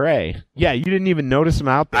Jordan McRae. Yeah, you didn't even notice him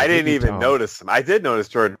out there. I didn't even notice him. I did notice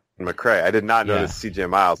Jordan McRae. I did not notice CJ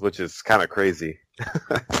Miles, which is kind of crazy.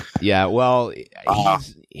 Yeah, well,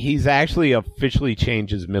 he's actually officially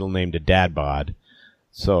changed his middle name to Dad Bod,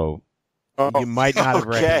 so you might not have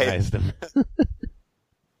recognized him.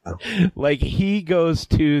 Like, he goes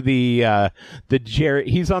to the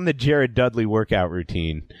he's on the Jared Dudley workout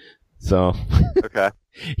routine. So, okay.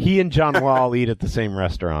 He and John Wall eat at the same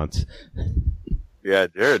restaurants. Yeah,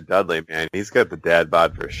 Jared Dudley, man, he's got the dad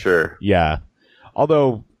bod for sure. Yeah.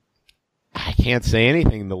 Although, I can't say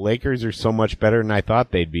anything. The Lakers are so much better than I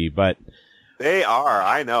thought they'd be, but... They are,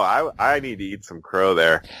 I know. I need to eat some crow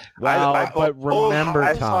there. Well, but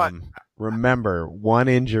remember, Tom, remember, 1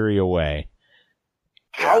 injury away.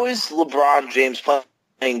 How is LeBron James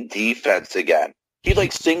playing defense again? He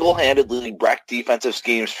single-handedly wrecked defensive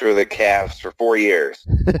schemes for the Cavs for 4 years.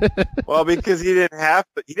 Well, because he didn't have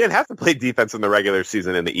to play defense in the regular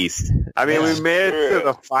season in the East. I mean, we made it to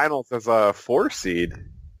the finals as a 4 seed.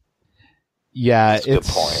 Yeah,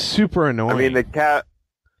 it's super annoying. I mean, the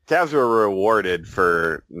Cavs were rewarded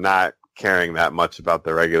for not caring that much about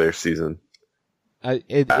the regular season.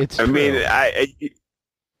 It's true. I mean, it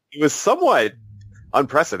was somewhat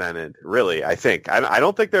unprecedented, really. I think I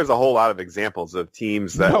don't think there's a whole lot of examples of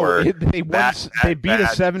teams that they beat a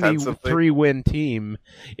 73-win team.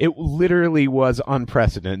 It literally was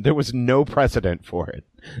unprecedented. There was no precedent for it.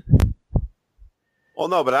 Well,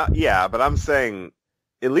 no, but I'm saying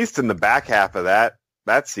at least in the back half of that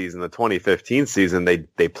season, the 2015 season,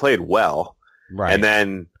 they played well, right? And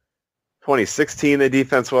then 2016, the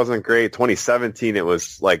defense wasn't great. 2017, it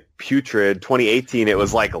was putrid. 2018, it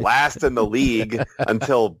was last in the league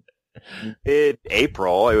until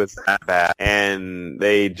mid-April. It was that bad. And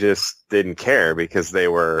they just didn't care because they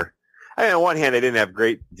were, on one hand, they didn't have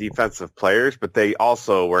great defensive players, but they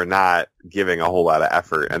also were not giving a whole lot of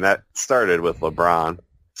effort. And that started with LeBron.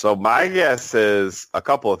 So my guess is a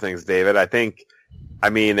couple of things, David. I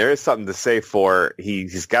mean, there is something to say for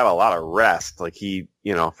he's got a lot of rest. He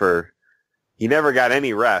never got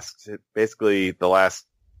any rest, basically the last,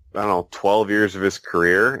 12 years of his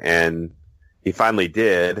career, and he finally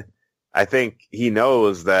did. I think he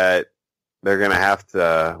knows that they're going to have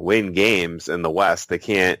to win games in the West. They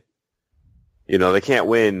can't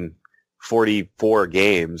win 44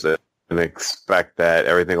 games and expect that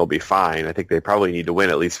everything will be fine. I think they probably need to win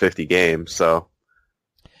at least 50 games. So,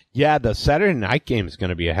 yeah, the Saturday night game is going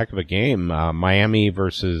to be a heck of a game. Miami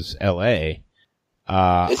versus LA.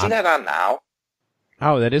 Isn't that on now?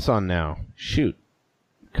 Oh, that is on now. Shoot,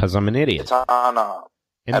 because I'm an idiot. It's on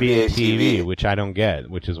NBA TV, which I don't get,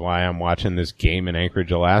 which is why I'm watching this game in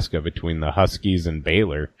Anchorage, Alaska, between the Huskies and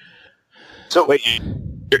Baylor. So wait,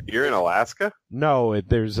 you're in Alaska? No,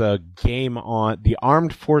 there's a game on the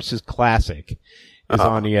Armed Forces Classic is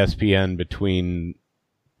on ESPN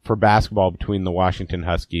for basketball between the Washington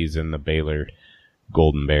Huskies and the Baylor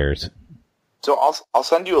Golden Bears. So I'll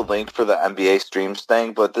send you a link for the NBA streams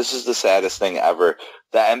thing, but this is the saddest thing ever.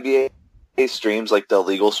 The NBA streams, like the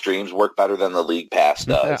illegal streams, work better than the League Pass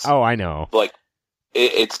does. Oh, I know. Like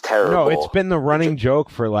it's terrible. No, it's been the running joke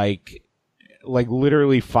for like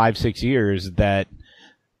literally 5-6 years that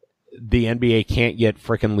the NBA can't get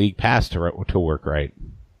frickin' League Pass to work right.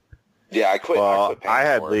 Yeah, I quit. Well, I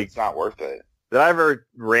had League. It's not worth it. Did I ever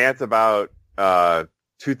rant about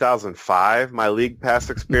 2005, my League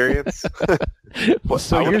Pass experience?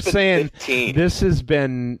 So you're saying 15. this has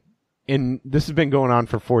been going on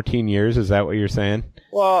for 14 years? Is that what you're saying?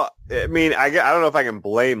 Well, I mean, I don't know if I can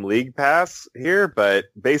blame League Pass here, but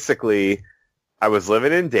basically, I was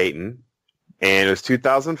living in Dayton, and it was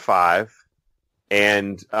 2005,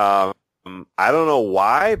 and I don't know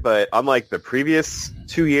why, but unlike the previous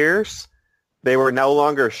 2 years, they were no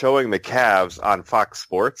longer showing the Cavs on Fox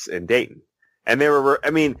Sports in Dayton. And they were,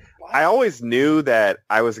 I mean, I always knew that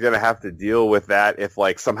I was going to have to deal with that if,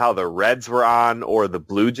 like, somehow the Reds were on or the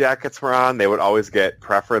Blue Jackets were on. They would always get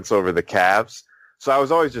preference over the Cavs. So I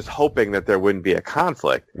was always just hoping that there wouldn't be a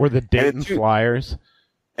conflict. Were the Dayton Flyers?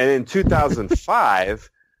 And in 2005,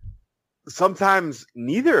 sometimes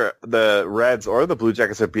neither the Reds or the Blue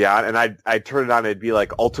Jackets would be on, and I'd turn it on, and it'd be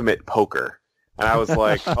like Ultimate Poker. And I was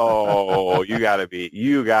like, oh, you gotta be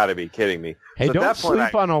kidding me. Hey, so don't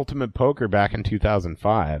sleep on Ultimate Poker back in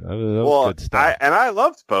 2005. That was good stuff. I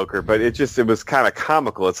loved poker, but it was kind of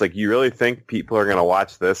comical. It's like, you really think people are going to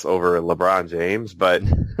watch this over LeBron James? But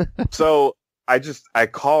so I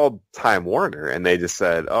called Time Warner, and they just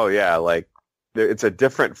said, oh yeah, like it's a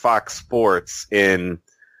different Fox Sports in,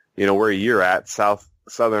 where you're at,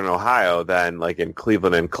 Southern Ohio, than like in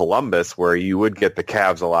Cleveland and Columbus, where you would get the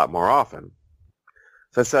Cavs a lot more often.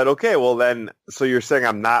 So I said, okay, well then, so you're saying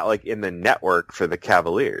I'm not like in the network for the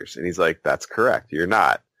Cavaliers? And he's like, that's correct, you're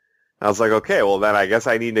not. And I was like, okay, well then I guess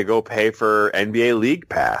I need to go pay for NBA League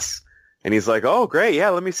Pass. And he's like, oh great, yeah,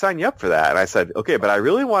 let me sign you up for that. And I said, okay, but I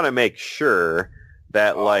really want to make sure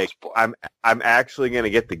that I'm actually going to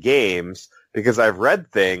get the games, because I've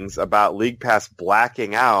read things about League Pass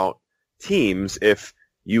blacking out teams if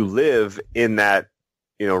you live in that,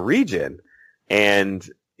 region. And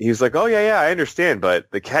he was like, oh yeah, I understand, but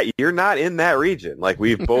you're not in that region. Like,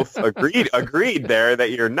 we've both agreed there that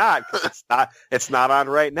you're not, 'cause it's not on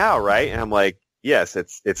right now, right? And I'm like, yes,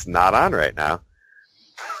 it's not on right now.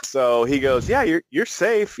 So he goes, yeah, you're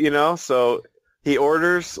safe, So he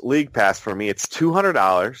orders League Pass for me. It's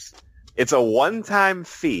 $200. It's a one-time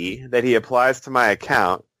fee that he applies to my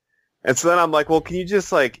account. And so then I'm like, well, can you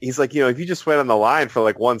just he's like, if you just wait on the line for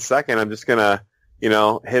like 1 second, I'm just gonna,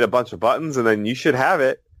 hit a bunch of buttons and then you should have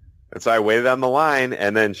it. And so I waited on the line,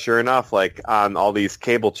 and then sure enough, like on all these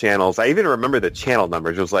cable channels, I even remember the channel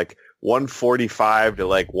numbers. It was like 145 to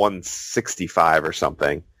like 165 or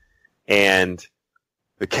something. And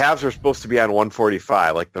the Cavs were supposed to be on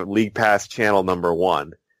 145, like the League Pass channel number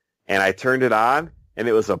 1. And I turned it on, and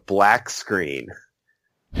it was a black screen.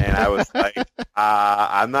 And I was like,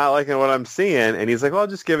 I'm not liking what I'm seeing. And he's like, well,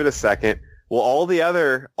 just give it a second. Well, all the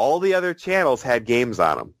other channels had games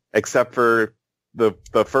on them, except for the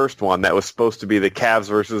first one that was supposed to be the Cavs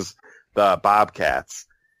versus the Bobcats.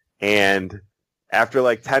 And after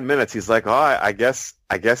like 10 minutes, he's like, oh, I guess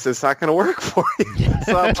it's not going to work for you.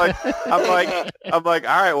 So I'm like,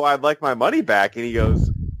 all right, well, I'd like my money back. And he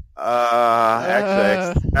goes,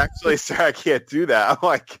 actually, sir, I can't do that. I'm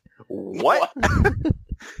like, what?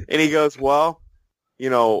 And he goes, well,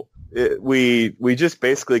 we just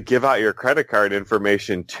basically give out your credit card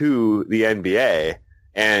information to the NBA.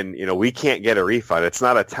 And, we can't get a refund. It's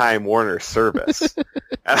not a Time Warner service. And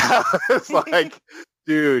I was like,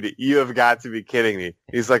 dude, you have got to be kidding me.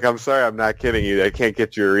 He's like, I'm sorry, I'm not kidding you. I can't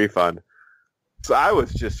get you a refund. So I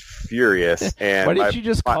was just furious. And why didn't you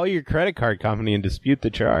just call your credit card company and dispute the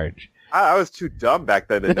charge? I was too dumb back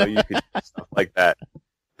then to know you could do stuff like that.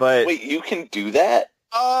 But wait, you can do that?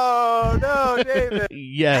 Oh, no, David.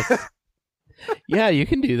 Yes. Yeah, you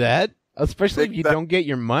can do that. Especially if you don't get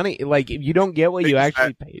your money, like if you don't get what you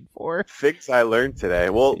actually paid for. Things I learned today.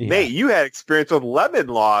 Well, Nate, you had experience with lemon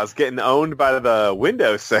laws getting owned by the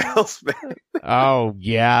window salesman. Oh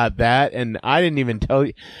yeah, that, and I didn't even tell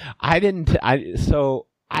you. So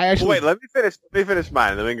I actually wait. Let me finish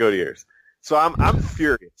mine, and then we can go to yours. So I'm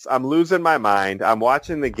furious. I'm losing my mind. I'm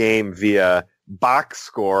watching the game via box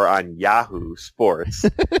score on Yahoo Sports,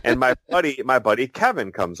 and my buddy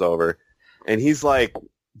Kevin comes over, and he's like,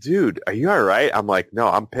 dude, are you all right? I'm like, no,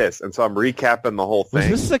 I'm pissed. And so I'm recapping the whole thing.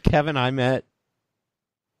 Was this the Kevin I met?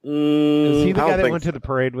 Is he the guy that went to the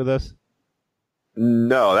parade with us?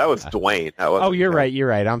 No, that was Dwayne. Oh, you're right. You're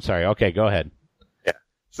right. I'm sorry. Okay, go ahead. Yeah.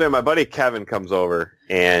 So my buddy Kevin comes over,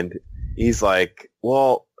 and he's like,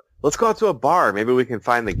 well, let's go out to a bar. Maybe we can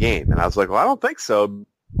find the game. And I was like, well, I don't think so,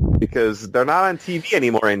 because they're not on TV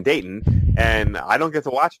anymore in Dayton, and I don't get to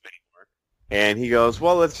watch them anymore. And he goes,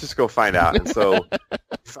 well, let's just go find out. And so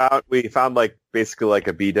we found like basically like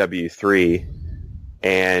a BW3,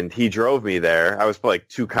 and he drove me there. I was like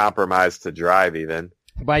too compromised to drive even.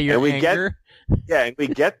 By your anger? And we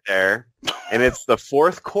get there, and it's the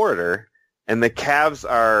fourth quarter, and the Cavs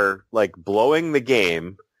are like blowing the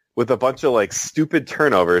game with a bunch of like stupid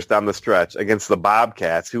turnovers down the stretch against the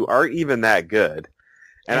Bobcats, who aren't even that good.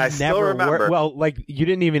 And I still remember. Well, like, you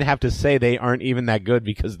didn't even have to say they aren't even that good,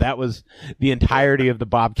 because that was the entirety of the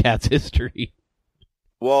Bobcats' history.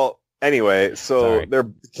 Well, anyway, so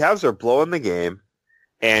the Cavs are blowing the game,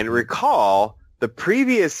 and recall the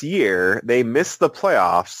previous year they missed the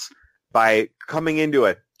playoffs by coming into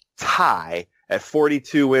a tie at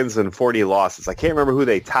 42 wins and 40 losses. I can't remember who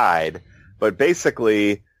they tied, but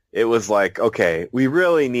basically it was like, okay, we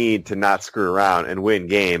really need to not screw around and win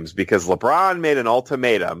games, because LeBron made an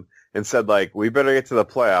ultimatum and said, like, we better get to the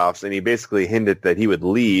playoffs, and he basically hinted that he would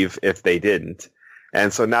leave if they didn't.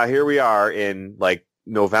 And so now here we are in, like,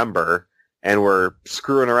 November, and we're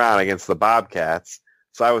screwing around against the Bobcats.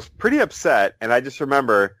 So I was pretty upset, and I just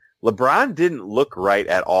remember LeBron didn't look right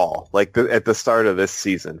at all, like, at the start of this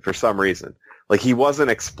season for some reason. Like, he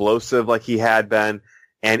wasn't explosive like he had been.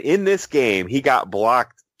 And in this game, he got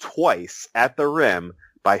blocked twice at the rim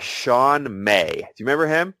by Sean May. Do you remember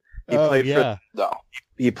him?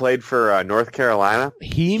 He played for North Carolina.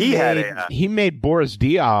 He made Boris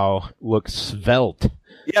Diaw look svelte.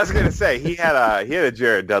 Yeah, I was gonna say he had a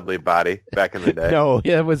Jared Dudley body back in the day. No,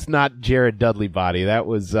 it was not Jared Dudley body. That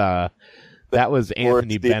was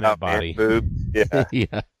Anthony Bennett body. Yeah.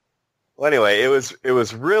 Yeah. Well, anyway, it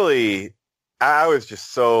was really, I was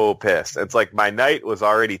just so pissed. It's like my night was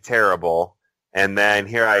already terrible. And then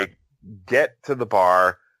here I get to the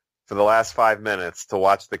bar for the last 5 minutes to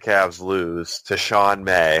watch the Cavs lose to Sean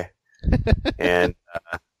May, and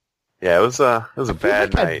it was a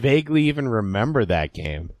bad night. I vaguely even remember that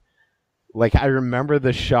game. Like, I remember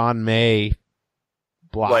the Sean May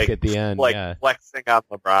block at the end, flexing on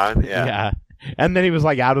LeBron. Yeah, and then he was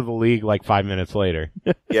like out of the league like 5 minutes later.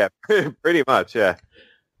 Yeah, pretty much. Yeah,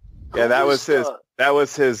 that was his. That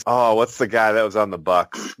was his. Oh, what's the guy that was on the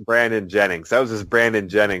Bucks? Brandon Jennings. That was his Brandon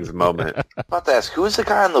Jennings moment. I'm about to ask, who's the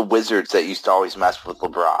guy on the Wizards that used to always mess with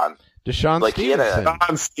LeBron? Deshaun Stevenson.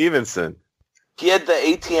 Deshaun Stevenson. He had the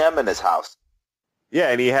ATM in his house. Yeah,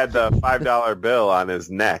 and he had the $5 bill on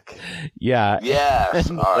his neck. Yeah. Yes.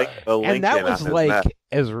 And that was like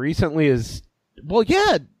as recently as. Well,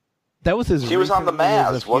 yeah, that was his. He was on the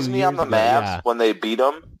Mavs, wasn't he? On the Mavs when they beat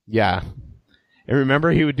him. Yeah. And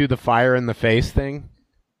remember, he would do the fire in the face thing.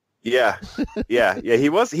 Yeah. He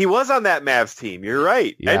was on that Mavs team. You're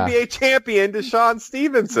right. Yeah. NBA champion Deshaun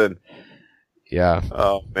Stevenson. Yeah.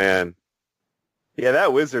 Oh man. Yeah,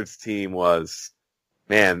 that Wizards team was.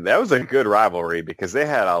 Man, that was a good rivalry because they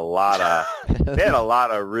had a lot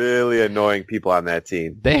of really annoying people on that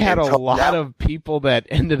team. They had a lot of people that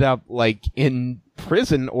ended up like in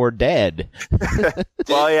prison or dead.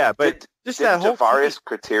 Well, yeah, but just that whole Javaris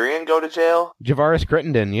Criterion go to jail? Javaris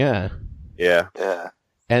Crittenden, yeah. Yeah.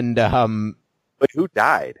 And but who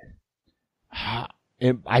died?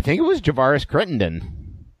 I think it was Javaris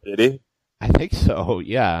Crittenden. Did he? I think so,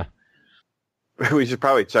 yeah. We should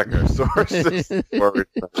probably check our sources.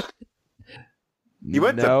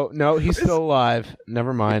 No, he's still alive.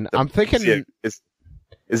 Never mind. I'm thinking...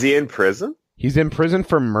 Is he in prison? He's in prison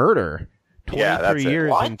for murder. 23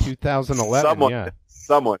 years in 2011.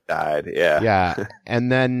 Someone died, yeah. Yeah,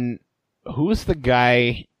 and then who's the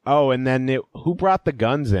guy... Oh, and then who brought the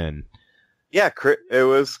guns in? Yeah, it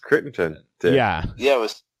was Crittenden. Yeah. Yeah, it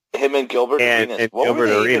was him and Gilbert Arenas. And Gilbert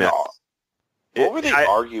Arenas. What were they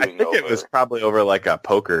arguing over? I think it was probably over like a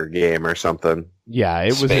poker game or something. Yeah,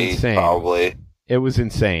 it was insane. Probably. It was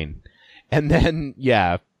insane. And then,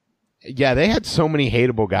 yeah, Yeah, they had so many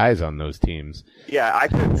hateable guys on those teams. Yeah, I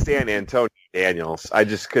couldn't stand Antonio Daniels. I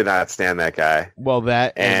just could not stand that guy. Well,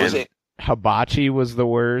 that And- and Hibachi was the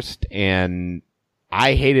worst, and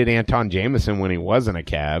I hated Anton Jameson when he wasn't a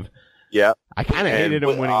Cav. Yeah, I kind of And- hated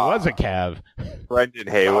him when he was a Cav. Brendan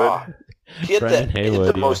Haywood. He had Brendan the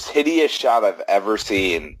Haywood, most hideous shot I've ever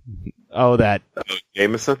seen. Oh, that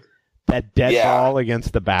Jameson. dead Yeah. ball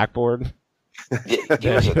against the backboard. Yeah, he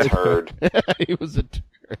was a turd. He was a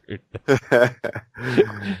turd.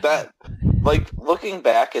 That, like, looking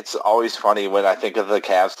back, it's always funny when I think of the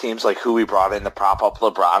Cavs teams, like who we brought in to prop up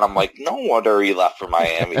LeBron. I'm like, no wonder he left for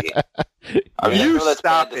Miami. I mean, I You know that's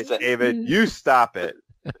stop bad to it, say. David. You stop it.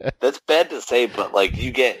 That's bad to say, but like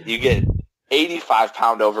you get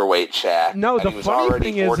 85-pound overweight Shaq. No, and the he was funny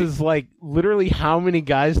already thing is like literally how many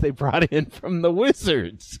guys they brought in from the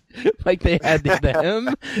Wizards. Like they had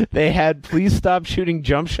them, they had Please Stop Shooting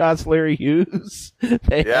Jump Shots, Larry Hughes.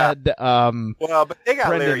 They Yeah. had Well, but they got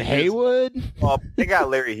Brendan Larry Hughes. Haywood. Well, they got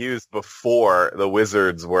Larry Hughes before the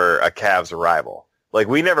Wizards were a Cavs rival. Like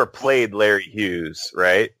we never played Larry Hughes,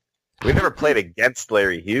 right? We never played against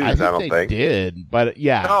Larry Hughes. I, don't they think. did, but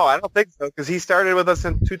yeah. No, I don't think so because he started with us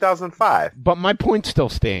in 2005. But my point still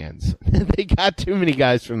stands. They got too many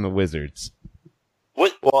guys from the Wizards.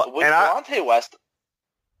 With Well, and Delonte West.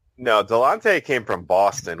 No, Delonte came from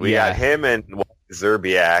Boston. We Yeah. had him and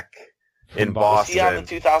Zerbiak in From Was he on the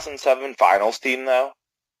Boston. 2007 Finals team though?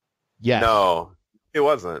 Yeah. No, it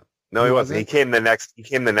wasn't. No, he He wasn't. wasn't? He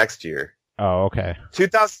came the next year. Oh, okay.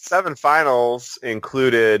 2007 Finals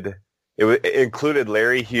included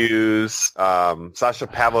Larry Hughes, Sasha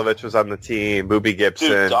Pavlovich was on the team, Boobie Gibson,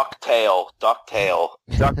 Dude, Ducktail. Duck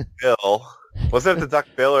Bill. Was it the Duck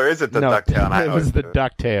Bill or is it the No, Ducktail? I it was the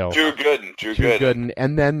Ducktail. Drew Gooden. Drew Gooden.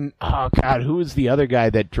 And then, oh god, who was the other guy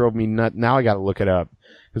that drove me nuts? Now I got to look it up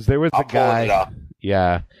because there was I'm a guy. pulling it up.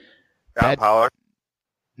 Yeah, Scott that- Pollard.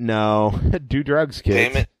 no, do drugs,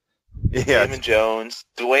 kids. Yeah, Damon Jones,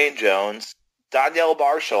 Dwayne Jones, Danielle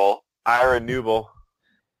Marshall. Ira Newble.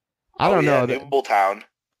 I don't know. Newbletown.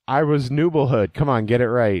 I was Nooblehood. Come on, get it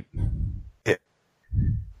right.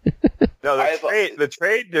 No, I have the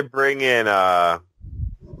trade to bring in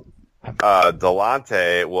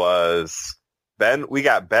Delonte was Ben. We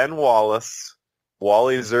got Ben Wallace,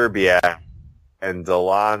 Wally Zerbiak, and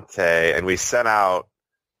Delonte, and we sent out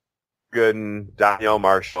Gooden, Danielle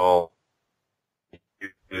Marshall,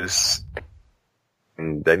 Hughes,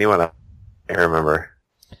 and anyone else. I can't remember.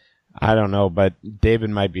 I don't know, but David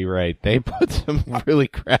might be right. They put some really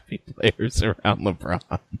crappy players around LeBron.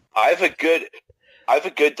 I have a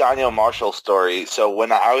good Danielle Marshall story. So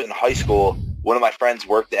when I was in high school, one of my friends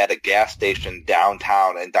worked at a gas station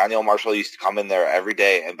downtown, and Danielle Marshall used to come in there every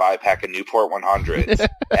day and buy a pack of Newport 100s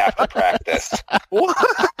after practice. What?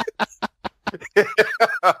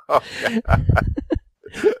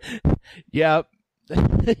 Yep.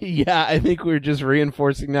 Yeah, I think we're just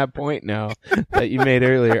reinforcing that point now that you made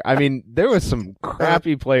earlier. I mean, there was some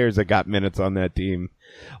crappy players that got minutes on that team.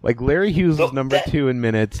 Like Larry Hughes was number 2 in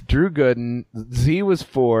minutes. Drew Gooden, Z was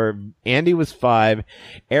 4, Andy was 5.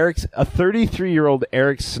 A 33-year-old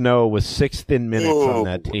Eric Snow was 6th in minutes on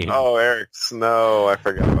that team. Oh, Eric Snow. I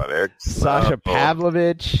forgot about Eric Snow. Sasha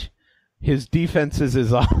Pavlovich. His defense is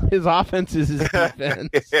his offense is his defense.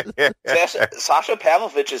 Sasha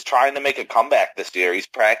Pavlovich is trying to make a comeback this year. He's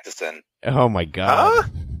practicing. Oh my god. Huh?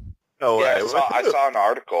 No way. Yeah, I saw an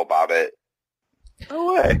article about it.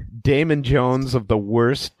 No way. Damon Jones of the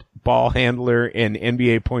worst ball handler in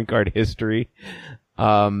NBA point guard history.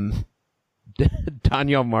 Danielle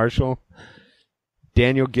Marshall.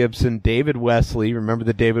 Daniel Gibson. David Wesley. Remember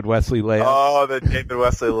the David Wesley layup? Oh, the David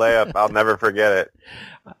Wesley layup. I'll never forget it.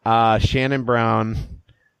 Shannon Brown.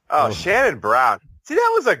 Oh, Shannon Brown. See,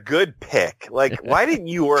 that was a good pick. Like, why didn't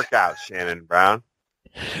you work out, Shannon Brown?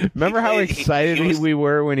 Remember how He excited was- we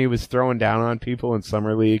were when he was throwing down on people in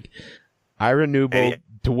Summer League? Ira Newble, Hey,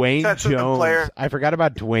 Dwayne that's a Jones. player. I forgot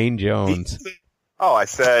about Dwayne Jones. Oh, I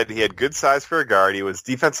said he had good size for a guard. He was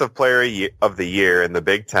Defensive Player of the Year in the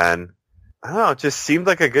Big Ten. I don't know. It just seemed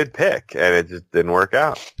like a good pick, and it just didn't work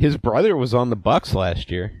out. His brother was on the Bucks last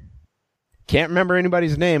year. Can't remember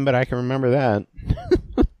anybody's name, but I can remember that.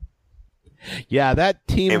 Yeah, that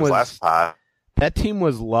team Games last pod. that team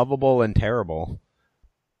was lovable and terrible.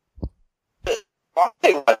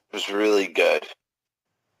 Monte West was really good.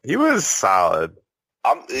 He was solid.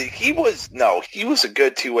 He was a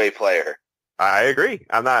good two-way player. I agree.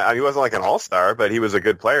 He wasn't like an all-star, but he was a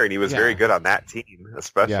good player, and he was Yeah. very good on that team,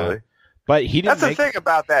 especially. Yeah. But he didn't That's the thing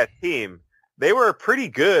about that team. They were pretty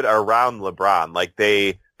good around LeBron. Like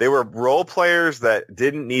they were role players that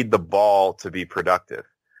didn't need the ball to be productive.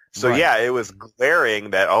 So Right. yeah, it was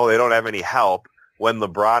glaring that they don't have any help when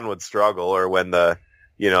LeBron would struggle or when the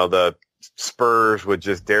Spurs would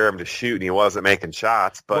just dare him to shoot and he wasn't making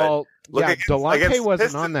shots. But well, look yeah, against Delonte wasn't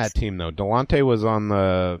Pistons. on that team though. Delonte was on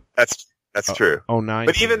the That's true. 09.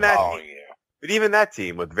 But even team. that, Oh, yeah. but even that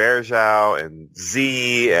team with Verjao and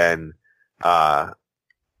Z and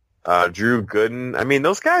Drew Gooden, I mean,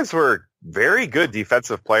 those guys were very good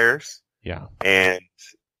defensive players, Yeah. and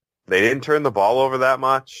they didn't turn the ball over that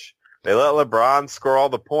much. They let LeBron score all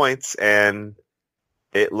the points, and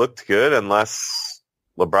it looked good unless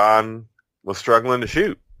LeBron was struggling to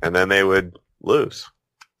shoot, and then they would lose.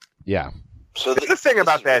 Yeah. So The thing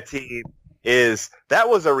about that team is that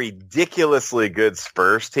was a ridiculously good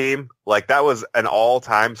Spurs team. Like, that was an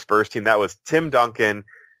all-time Spurs team. That was Tim Duncan,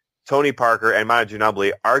 Tony Parker, and Manu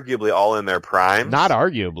Ginobili, arguably all in their prime. Not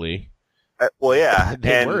arguably. Well, yeah.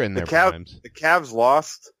 They and were in their the primes. The Cavs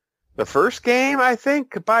lost the first game, I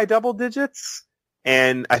think, by double digits.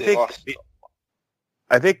 And I think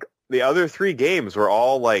the other 3 games were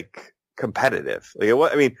all, like, competitive.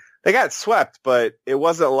 Like, they got swept, but it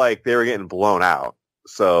wasn't like they were getting blown out.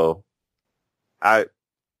 So I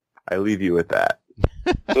leave you with that.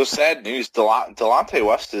 So sad news. Delonte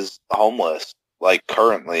West is homeless, like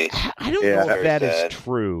currently. I don't Yeah. know if that is Sad.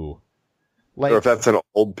 true. Like, Or if that's an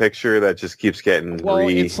old picture that just keeps getting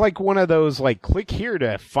it's like one of those, like, click here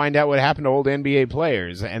to find out what happened to old NBA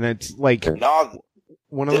players, and it's like No,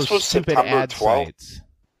 one of this those was stupid September ad 12th. sites.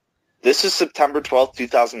 this is September 12th,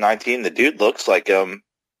 2019. The dude looks like him.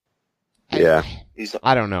 Yeah.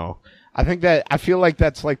 I don't know. I feel like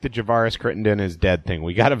that's like the Javaris Crittenden is dead thing.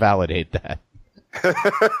 We got to validate that.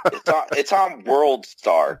 It's on World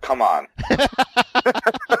Star. Come on.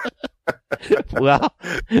 well,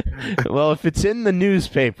 if it's in the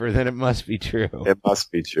newspaper, then it must be true. It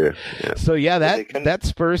must be true. Yeah. So yeah, They couldn't- that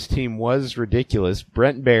Spurs team was ridiculous.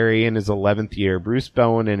 Brent Barry in his 11th year, Bruce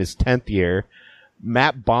Bowen in his 10th year,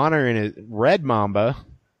 Matt Bonner in his Red Mamba.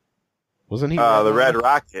 Wasn't he? The Red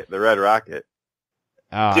Rocket. The Red Rocket.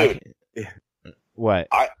 Oh, Dude. What?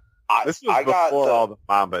 This was I got before the- all the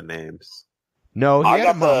Mamba names. No, he I had a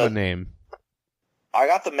got Mamba the- name. I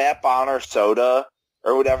got the Matt Bonner soda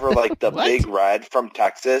or whatever, like the What? Big Red from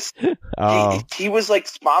Texas. Oh, He was like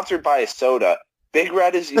sponsored by a soda. Big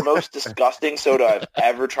Red is the most disgusting soda I've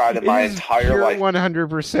ever tried in my it is entire pure life.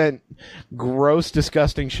 100% gross,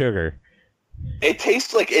 disgusting sugar. It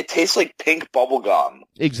tastes like pink bubble gum.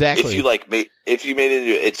 Exactly. If you made it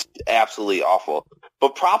into it's absolutely awful.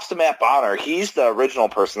 But props to Matt Bonner. He's the original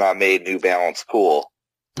person that made New Balance cool.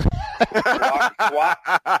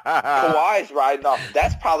 Kawhi's riding off.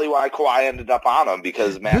 That's probably why Kawhi ended up on him,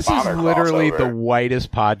 because Matt This Bonner is literally crossover. the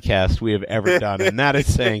whitest podcast we have ever done, and that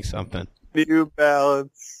is saying something. New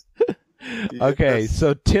Balance. Okay, Yes.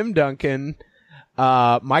 so Tim Duncan,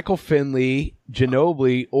 Michael Finley,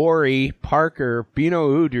 Ginobili, Ori, Parker, Bino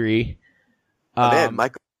Udrih. Oh, they had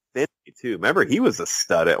Michael Finley too. Remember, he was a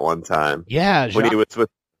stud at one time Yeah, when he was with.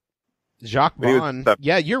 Jacques when he was Vaughn. with the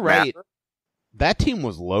Yeah, you're right. Mavs. That team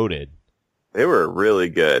was loaded. They were really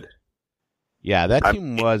good. Yeah, that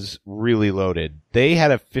team was really loaded. They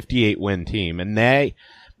had a 58-win team, and they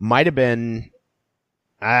might have been...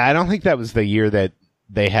 I don't think that was the year that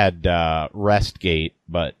they had Restgate,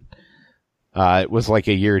 but it was like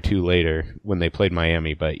a year or two later when they played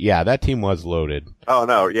Miami. But yeah, that team was loaded. Oh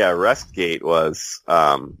no, yeah, Restgate was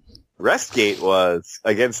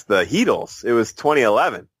against the Heatles. It was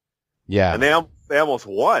 2011, Yeah. and they almost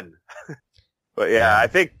won. But yeah, I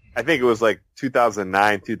think it was like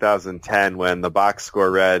 2009, 2010 when the box score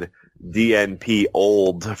read DNP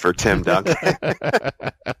old for Tim Duncan.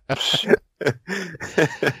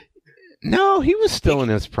 No, he was still in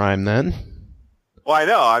his prime then. Well, I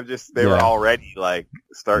know. They were Yeah. already like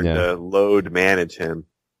starting Yeah. to load manage him.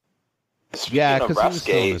 Speaking Yeah, of because he was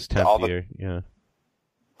still in his Refsgate, 10th year. Yeah.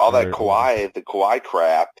 all that Or- the Kawhi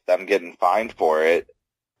crap, them getting fined for it.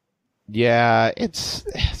 Yeah, it's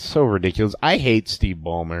so ridiculous. I hate Steve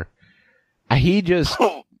Ballmer.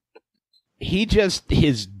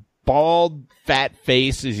 His bald, fat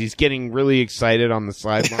face as he's getting really excited on the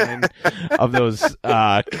sideline of those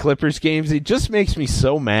Clippers games. It just makes me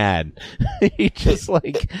so mad. He just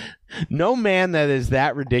no man that is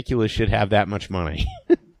that ridiculous should have that much money.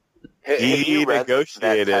 Have He you read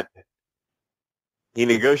negotiated. He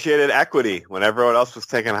negotiated equity when everyone else was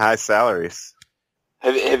taking high salaries.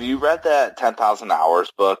 Have you read that 10,000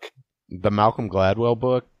 Hours book? The Malcolm Gladwell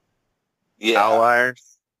book? Yeah.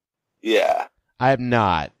 Outliers. Yeah. I have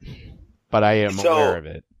not, but I am So- aware of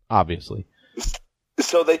it, obviously.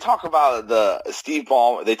 So they talk about Steve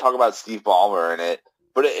Ballmer. They talk about Steve Ballmer in it,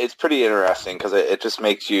 but it's pretty interesting because it just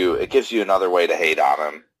gives you another way to hate on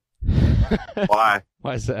him. Why?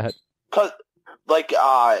 Why is that? Cause, like,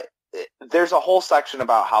 there's a whole section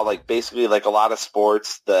about how, like, basically, like, a lot of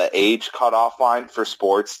sports, the age cutoff line for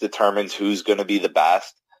sports determines who's going to be the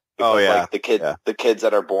best. Because, Oh, yeah. like, the kids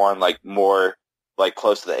that are born, like, more, like,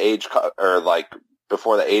 close to the age or, like,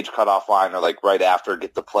 before the age cutoff line or, like, right after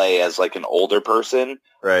get to play as, like, an older person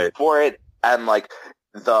Right. for it. And, like,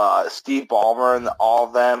 the Steve Ballmer and all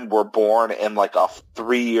of them were born in, like, a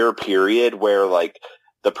 3-year period where, like,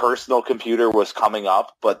 the personal computer was coming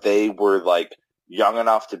up, but they were, like, young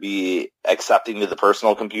enough to be accepting to the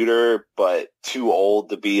personal computer, but too old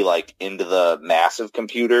to be, like, into the massive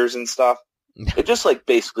computers and stuff. It just, like,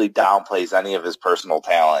 basically downplays any of his personal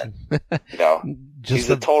talent. You know? Just He's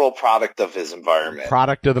a total product of his environment.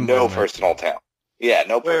 product of the No moment. personal talent. Yeah,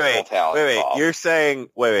 no personal talent. Wait. involved.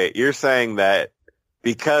 You're saying that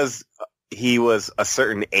because he was a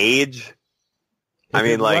certain age. If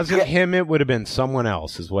it wasn't him, it would have been someone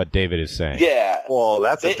else, is what David is saying. Yeah. Well,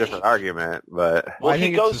 that's a different argument, but Well, I he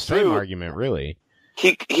think goes it's the same through- argument, really.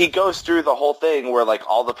 He goes through the whole thing where, like,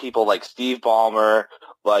 all the people like Steve Ballmer,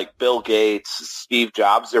 like Bill Gates, Steve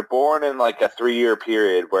Jobs, they're born in, like, a 3-year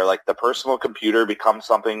period where, like, the personal computer becomes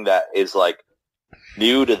something that is, like,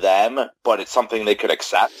 new to them, but it's something they could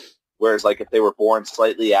accept. Whereas, like, if they were born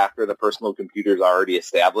slightly after the personal computer is already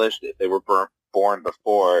established, if they were born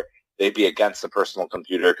before, they'd be against the personal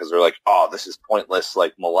computer because they're like, oh, this is pointless,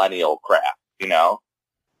 like, millennial crap, you know?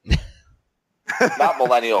 Not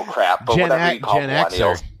millennial crap, but whatever you call Gen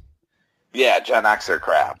millennials. Xer. Yeah, Gen Xer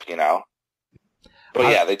crap, you know? But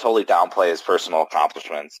yeah, they totally downplay his personal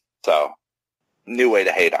accomplishments. So, new way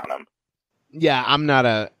to hate on him. Yeah, I'm not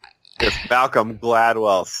a... if Malcolm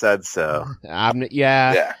Gladwell said so.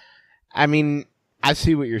 Yeah. I mean, I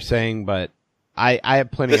see what you're saying, but I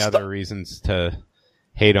have plenty This of other reasons to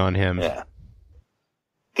hate on him. Yeah.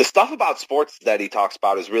 The stuff about sports that he talks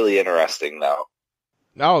about is really interesting, though.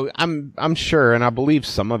 Oh, I'm sure, and I believe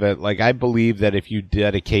some of it. Like, I believe that if you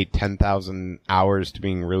dedicate 10,000 hours to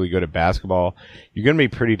being really good at basketball, you're going to be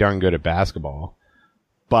pretty darn good at basketball.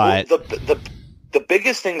 But Well, the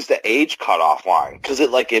biggest thing is the age cutoff line, because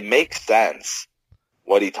it makes sense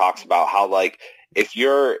what he talks about. How, like, if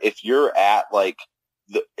you're at, like,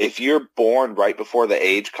 if you're born right before the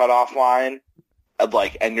age cutoff line,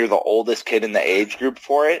 and you're the oldest kid in the age group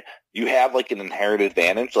for it, you have, like, an inherent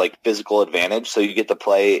advantage, like physical advantage, so you get to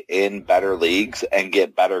play in better leagues and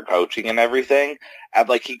get better coaching and everything. And,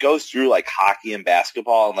 like, he goes through, like, hockey and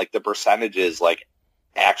basketball, and, like, the percentages, like,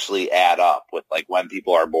 actually add up with, like, when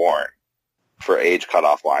people are born for age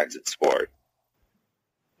cutoff lines in sport.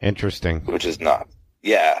 interesting. Which is nuts.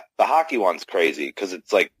 Yeah, the hockey one's crazy, because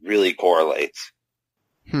it's, like, really correlates.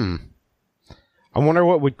 I wonder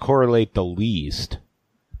what would correlate the least.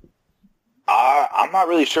 I'm not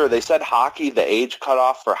really sure. They said hockey, the age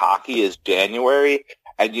cutoff for hockey is January,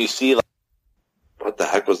 and you see, like, what the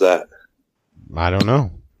heck was that? I don't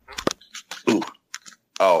know. Ooh.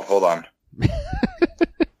 Oh, hold on.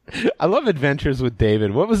 I love Adventures with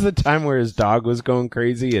David. What was the time where his dog was going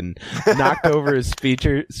crazy and knocked over his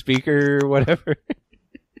speaker or whatever?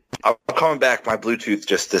 I'm coming back. My Bluetooth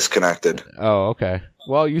just disconnected. Oh, okay.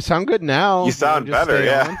 Well, you sound good now. You sound Just better, stay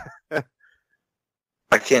yeah. on.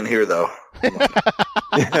 I can't hear, though.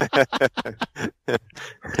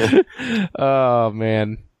 Oh,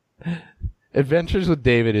 man. Adventures with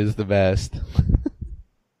David is the best.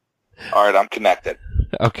 All right, I'm connected.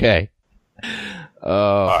 Okay.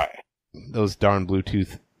 All right. Those darn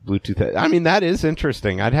Bluetooth. I mean, that is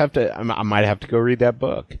interesting. I might have to go read that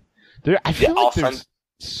book. I feel like there's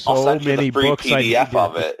I'll so send you many the free books I need PDF to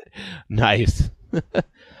of it. Nice.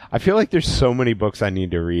 I feel like there's so many books I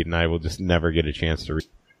need to read, and I will just never get a chance to read.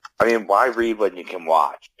 I mean, why read when you can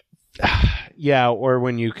watch? Yeah, or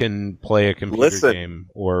when you can play a computer game,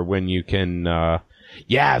 or when you can.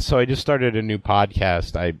 So I just started a new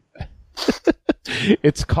podcast.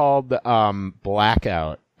 It's called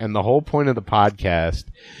Blackout, and the whole point of the podcast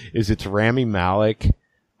is it's Rami Malek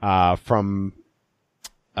from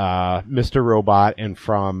Mr. Robot and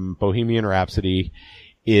from Bohemian Rhapsody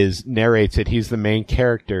narrates it. He's the main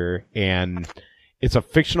character, and it's a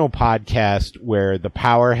fictional podcast where the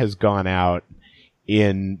power has gone out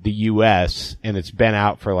in the U.S. and it's been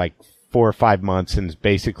out for like 4 or 5 months, and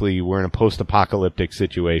basically we're in a post-apocalyptic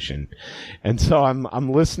situation. And so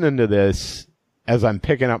I'm listening to this as I'm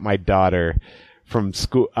picking up my daughter from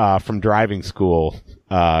school, from driving school,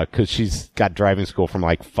 cause she's got driving school from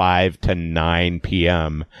like 5 to 9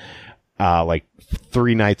 p.m., like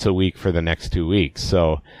 3 nights a week for the next 2 weeks.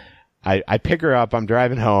 So I pick her up, I'm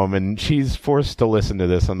driving home, and she's forced to listen to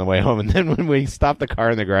this on the way home. And then when we stop the car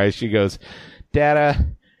in the garage, she goes, "Dada,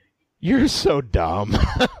 You're so dumb.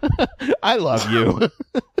 I love you.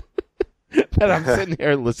 But I'm sitting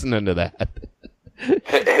here listening to that.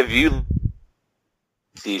 Have you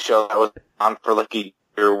the show that was on for like a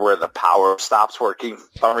year where the power stops working for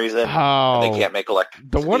some reason? Oh, and they can't make electricity.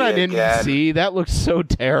 the one I didn't again? see, that looks so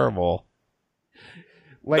terrible.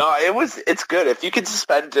 Like, No, it's good. If you can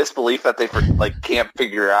suspend disbelief that they can't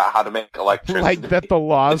figure out how to make electricity, like that the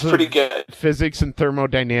laws it's pretty of good. physics and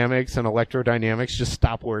thermodynamics and electrodynamics just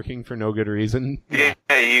stop working for no good reason. Yeah,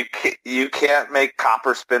 you can't make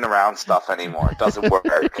copper spin around stuff anymore. It doesn't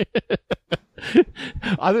work.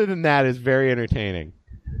 Other than that, it's very entertaining.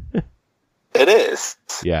 It is.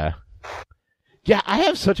 Yeah. Yeah, I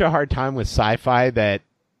have such a hard time with sci-fi that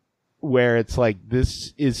where it's like,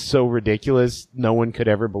 this is so ridiculous, no one could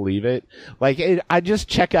ever believe it. Like, I just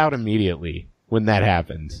check out immediately when that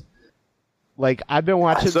happens. Like, I've been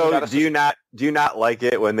watching... So do you not like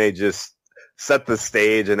it when they just set the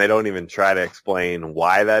stage and they don't even try to explain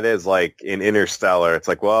why that is? Like in Interstellar, it's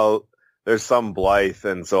like, well, there's some blight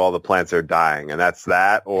and so all the plants are dying and that's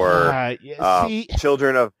that. Or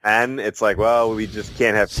Children of Men, it's like, well, we just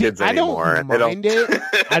can't have kids anymore. I don't mind it.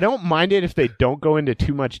 I don't mind it if they don't go into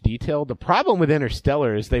too much detail. The problem with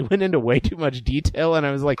Interstellar is they went into way too much detail and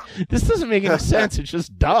I was like, this doesn't make any sense. It's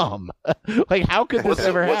just dumb. Like, how could this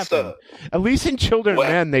ever happen? At least in Children of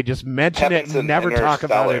Men, they just mention it and never talk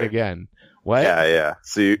about it again. What? Yeah.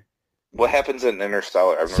 So what happens in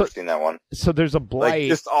Interstellar? I've never seen that one. So there's a blight. Like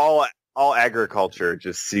just all agriculture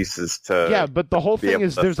just ceases to. Yeah, but the whole thing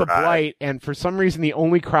is there's a blight, and for some reason the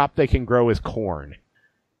only crop they can grow is corn.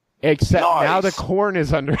 Except now the corn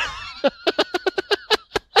is under.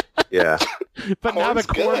 Yeah. But now the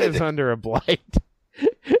corn is under a blight.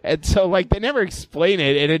 And so, like, they never explain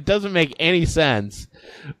it, and it doesn't make any sense.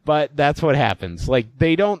 But that's what happens. Like,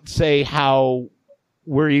 they don't say how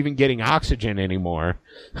we're even getting oxygen anymore.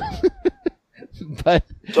 But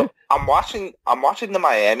so I'm watching the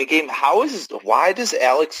Miami game. Why does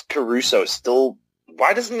Alex Caruso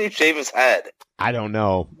why doesn't he shave his head? I don't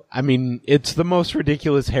know. I mean, it's the most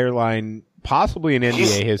ridiculous hairline possibly in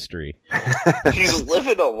NBA history. He's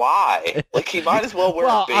living a lie. Like, he might as well wear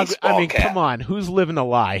a baseball cap. Come on. Who's living a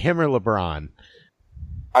lie? Him or LeBron?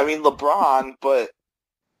 I mean, LeBron, but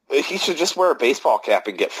he should just wear a baseball cap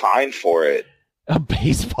and get fined for it. A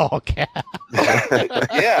baseball cap?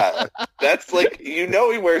 Yeah. That's like, he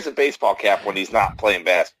wears a baseball cap when he's not playing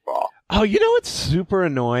basketball. Oh, you know what's super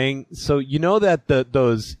annoying? So, you know that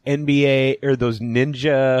those NBA or those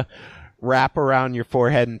ninja wrap around your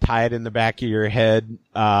forehead and tie it in the back of your head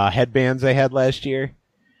headbands they had last year?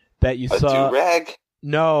 That you saw? A do-rag?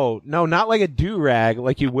 No, not like a do-rag.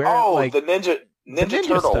 Like you wear like the Ninja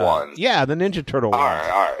Turtle one. Yeah, the Ninja Turtle one. All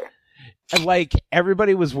right. And like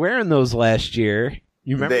everybody was wearing those last year.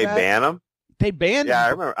 You remember Did they that? ban them? They banned.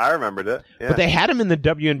 Yeah, I remembered it. Yeah. But they had them in the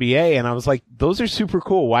WNBA, and I was like, those are super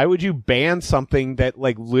cool. Why would you ban something that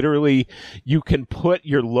like literally you can put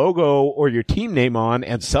your logo or your team name on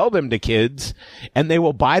and sell them to kids, and they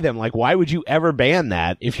will buy them? Like, why would you ever ban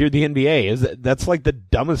that if you're the NBA? That's like the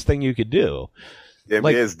dumbest thing you could do. The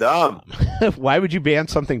NBA is dumb. Why would you ban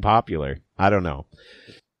something popular? I don't know.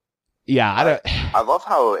 Yeah, I love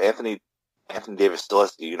how Anthony Davis still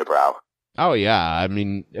has the unibrow. Oh, yeah. I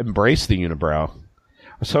mean, embrace the unibrow.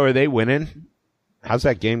 So are they winning? How's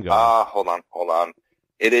that game going? Hold on.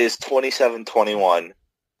 It is 27-21.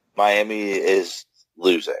 Miami is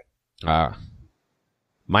losing.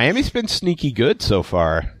 Miami's been sneaky good so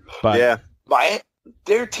far. But yeah.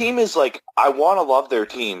 Their team is like, I want to love their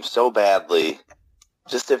team so badly.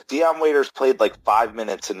 Just if Dion Waiters played like 5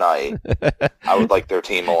 minutes a night, I would like their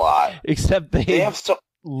team a lot. Except they have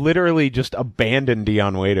literally just abandoned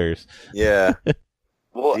Dion Waiters. Yeah.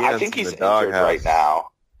 Well, Dion's I think he's injured right now.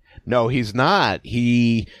 No, he's not.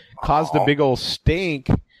 He caused a big old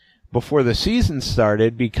stink before the season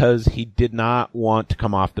started because he did not want to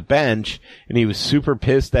come off the bench, and he was super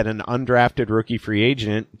pissed that an undrafted rookie free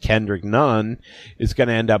agent, Kendrick Nunn, is going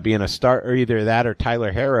to end up being a starter, or either that or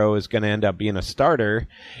Tyler Herro is going to end up being a starter,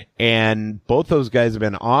 and both those guys have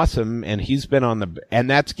been awesome, and he's been on the, and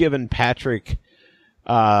that's given Patrick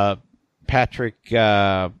Riley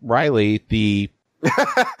the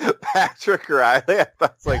Patrick Riley? I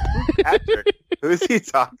thought it was like, who's Patrick? Who's he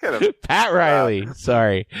talking about? Pat Riley.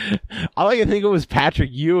 Sorry. All I can think of was Patrick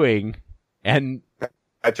Ewing and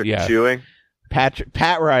Patrick Chewing.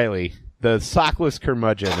 Pat Riley, the sockless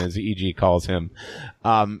curmudgeon, as EG calls him,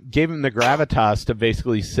 gave him the gravitas to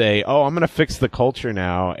basically say, "Oh, I'm going to fix the culture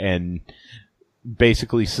now," and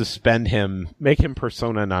basically suspend him, make him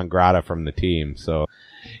persona non grata from the team. So,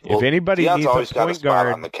 if anybody Dion's needs always a got point a spot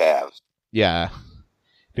guard on the Cavs. Yeah.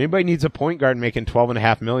 If anybody needs a point guard making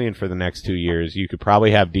 $12.5 million for the next 2 years, you could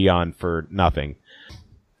probably have Dion for nothing.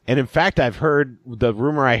 And in fact, the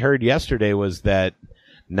rumor I heard yesterday was that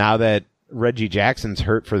now that Reggie Jackson's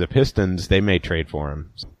hurt for the Pistons, they may trade for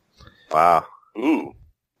him. Wow. Ooh.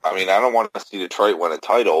 I mean, I don't want to see Detroit win a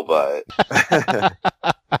title, but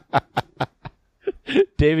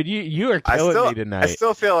David, you are killing me tonight. I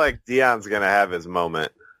still feel like Dion's going to have his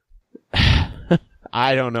moment.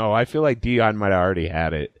 I don't know. I feel like Dion might have already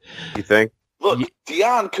had it. You think? Look,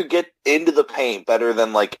 Dion could get into the paint better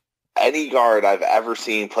than like any guard I've ever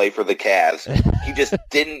seen play for the Cavs. He just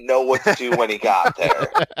didn't know what to do when he got there.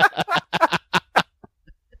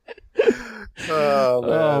 Oh,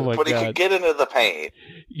 man. my but he God. could get into the paint.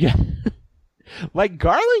 Yeah. Like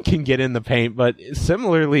Garland can get in the paint, but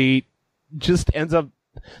similarly just ends up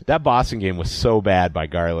that Boston game was so bad by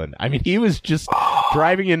Garland. I mean, he was just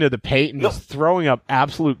driving into the paint and just throwing up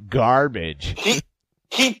absolute garbage.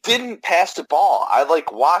 He didn't pass the ball. I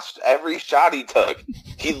watched every shot he took.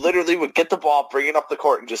 He literally would get the ball, bring it up the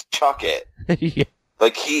court, and just chuck it. Yeah.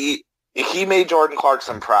 He made Jordan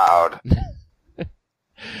Clarkson proud.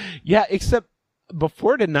 Yeah, except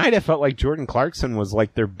before tonight, I felt like Jordan Clarkson was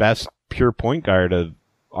like their best pure point guard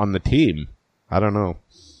on the team. I don't know.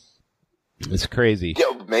 It's crazy.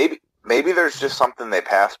 Yeah, maybe there's just something they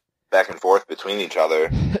pass back and forth between each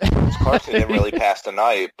other. Clarkson didn't really pass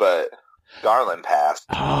tonight, but Garland passed.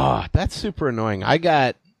 Oh, that's super annoying.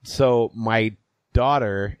 So my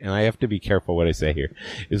daughter, and I have to be careful what I say here,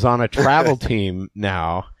 is on a travel team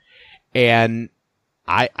now, and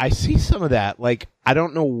I see some of that. Like, I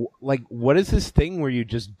don't know, like, what is this thing where you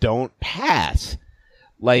just don't pass?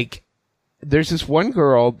 Like, there's this one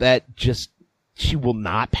girl that she will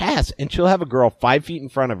not pass, and she'll have a girl 5 feet in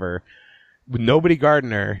front of her with nobody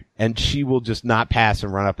guarding her, and she will just not pass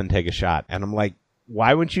and run up and take a shot. And I'm like,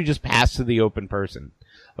 why wouldn't you just pass to the open person?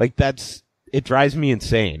 Like, it drives me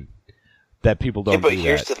insane that people don't do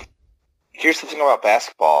that. Here's the thing about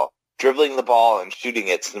basketball. Dribbling the ball and shooting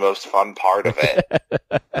it's the most fun part of it.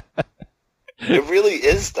 It really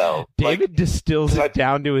is, though. David distills it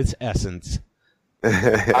down to its essence.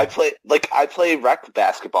 I play rec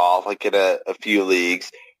basketball in a few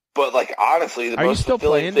leagues, but honestly, the Are you most still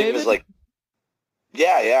fulfilling playing, thing David? is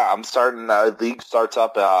yeah, I'm starting. League starts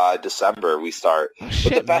up December. We start.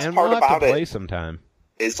 Shit, but the best man, part we'll have about to play it sometime.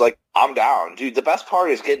 is I'm down, dude. The best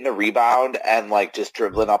part is getting a rebound and just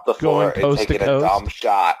dribbling up the floor and taking a dumb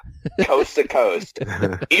shot, coast to coast.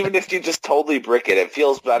 Even if you just totally brick it, it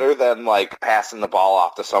feels better than passing the ball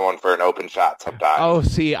off to someone for an open shot sometimes. Oh,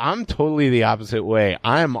 see, I'm totally the opposite way.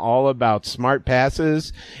 I'm all about smart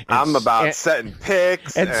passes. I'm about setting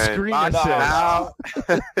picks and screen assists.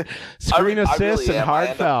 Screen assists and hard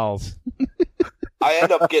fouls. I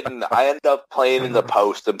end up playing in the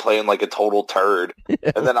post and playing like a total turd.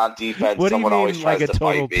 And then on defense, what do you someone mean, always tries like a to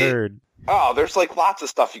total fight me. turd? Oh, there's lots of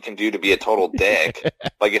stuff you can do to be a total dick.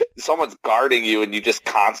 If someone's guarding you and you just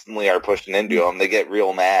constantly are pushing into them, they get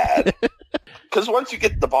real mad. Because once you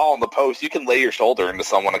get the ball in the post, you can lay your shoulder into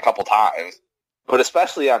someone a couple times. But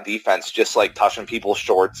especially on defense, just touching people's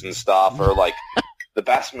shorts and stuff, or the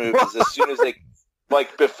best move is as soon as they,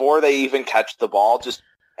 before they even catch the ball, just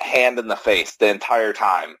hand in the face the entire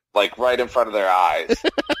time, right in front of their eyes.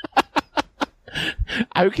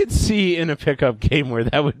 I could see in a pickup game where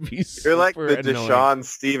that would be super You're like the annoying. Deshaun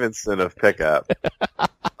Stevenson of pickup.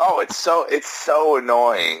 Oh, it's so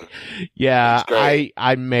annoying. Yeah, It's great.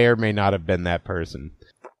 I may or may not have been that person.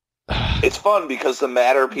 It's fun because the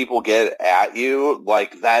madder people get at you,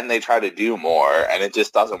 then they try to do more, and it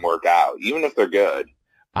just doesn't work out, even if they're good.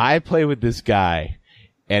 I play with this guy,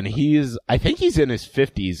 and I think he's in his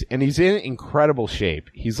 50s, and he's in incredible shape.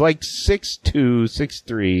 He's 6'2",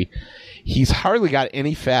 6'3". He's hardly got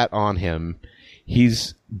any fat on him.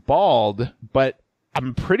 He's bald, but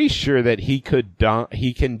I'm pretty sure that he could dunk.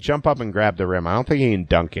 He can jump up and grab the rim. I don't think he can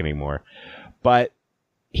dunk anymore, but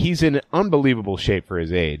he's in unbelievable shape for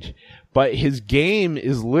his age. But his game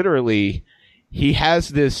is literally, he has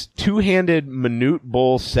this two-handed Manute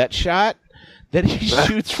Bol set shot that he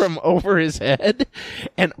shoots from over his head,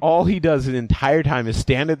 and all he does the entire time is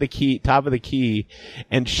stand at the top of the key,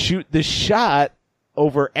 and shoot the shot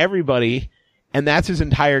over everybody, and that's his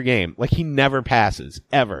entire game. He never passes,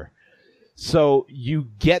 ever. So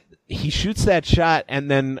he shoots that shot, and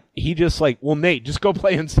then he just well, Nate, just go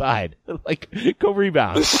play inside. Go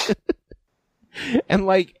rebound. And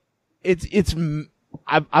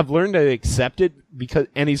I've learned to accept it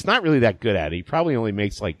and he's not really that good at it. He probably only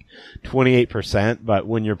makes 28%, but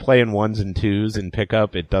when you're playing ones and twos and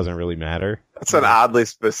pickup, it doesn't really matter. That's an oddly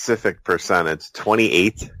specific percentage.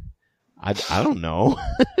 28? I don't know.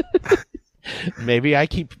 Maybe I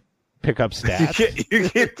keep pick up stats. You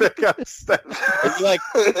keep pick up stats.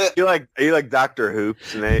 Are you like Dr.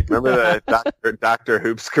 Hoops, Nate? Remember the Dr.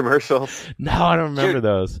 Hoops commercials? No, I don't remember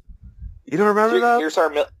those. You don't remember those?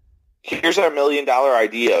 Here's our $1 million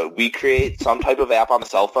idea. We create some type of app on the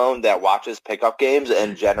cell phone that watches pickup games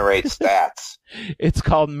and generates stats. It's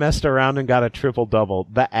called Messed Around and Got a Triple-Double,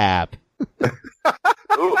 the app.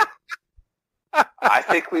 Ooh. I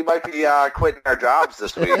think we might be quitting our jobs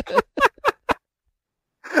this week.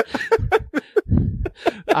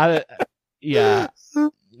 I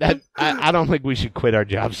don't think we should quit our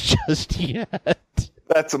jobs just yet.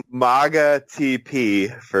 That's MAGA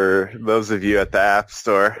TP for those of you at the App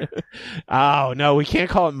Store. Oh no, we can't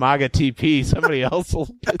call it MAGA TP. Somebody else will.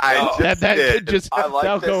 Could just I like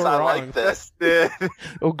that'll this. go I wrong. like this.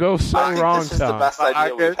 It'll go so I think wrong, this is Tom. the best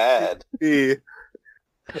idea we've had.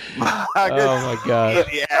 Oh my god.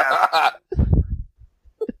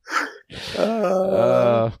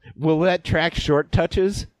 Will that track short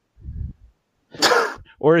touches?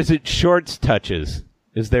 Or is it shorts touches?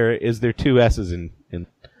 Is there two S's in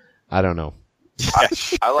I don't know.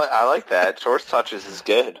 I like that. Shorts touches is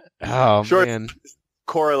good. Oh Shorts man.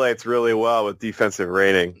 correlates really well with defensive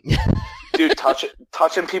rating. Dude,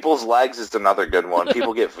 touching people's legs is another good one.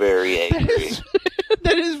 People get very angry.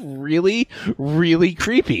 That is really, really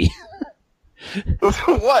creepy.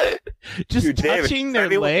 What? Just Dude, David, touching their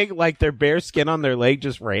leg, like their bare skin on their leg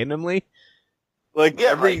just randomly. Like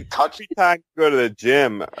Yeah, every like touch. time you go to the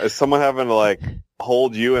gym, is someone having to like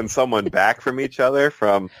hold you and someone back from each other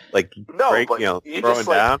from like No, but you throwing just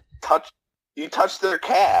like down? you touch their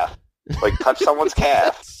calf. Like touch someone's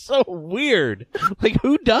calf. So weird. Like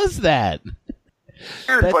who does that?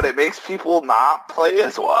 Weird, but it makes people not play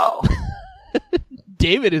as well.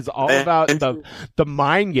 David is all about the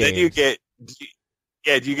mind game. Then you get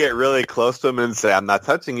do you get really close to them and say, "I'm not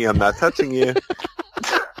touching you. I'm not touching you."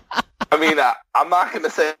 I mean, I'm not going to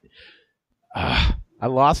say. I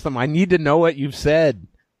lost them. I need to know what you've said.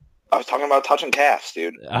 I was talking about touching calves,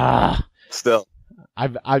 dude. Still,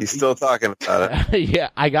 he's still talking about it. Yeah,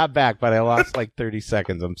 I got back, but I lost like 30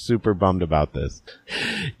 seconds. I'm super bummed about this.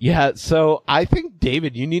 Yeah, so I think,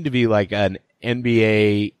 David, you need to be like an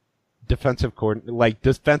NBA defensive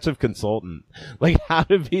consultant. Like how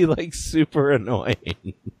to be like super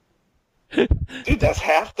annoying. Dude, that's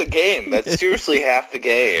half the game. That's seriously half the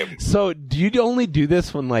game. So do you only do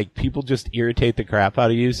this when like people just irritate the crap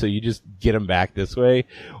out of you, so you just get them back this way?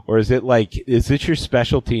 Or is this your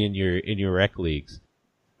specialty in your rec leagues?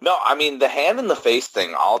 No, I mean the hand in the face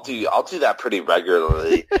thing. I'll do that pretty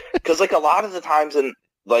regularly because like a lot of the times in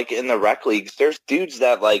the rec leagues, there's dudes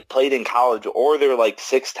that like played in college or they're like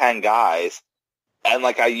 6'10" guys, and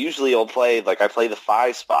like I usually will play I play the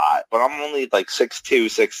 5 spot, but I'm only like 6'2",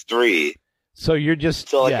 6'3". So you're just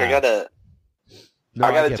so like yeah. I gotta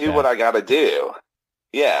do that. what I gotta do.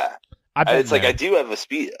 Yeah, it's like I do have a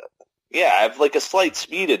speed. Yeah, I have like a slight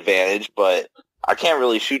speed advantage, but I can't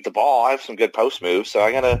really shoot the ball. I have some good post moves, so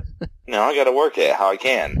I gotta, I gotta work it how I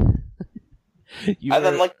can.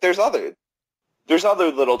 Then like there's other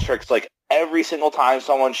little tricks. Like every single time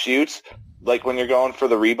someone shoots, like when you're going for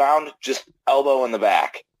the rebound, just elbow in the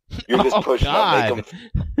back. You're just pushing them.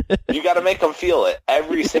 You got to make them feel it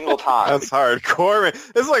every single time. That's hardcore, man.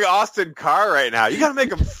 This is like Austin Carr right now. You got to make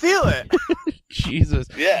them feel it. Jesus.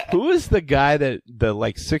 Yeah. Who is the guy the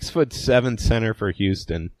like 6'7" center for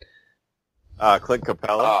Houston? Clint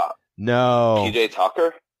Capella. No. PJ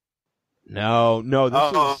Tucker. No.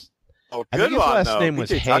 This is. I think his last name was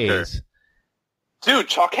PJ Hayes. Tucker. Dude,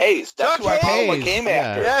 Chuck Hayes. That's who I call him a game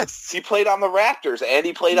actor. Yes. He played on the Raptors and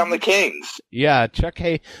he played on the Kings. Yeah, Chuck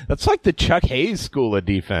Hayes. That's like the Chuck Hayes school of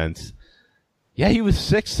defense. Yeah, he was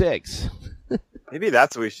 6'6". Maybe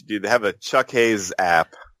that's what we should do. They have a Chuck Hayes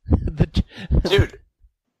app. Dude,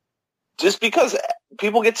 just because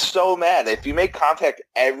people get so mad. If you make contact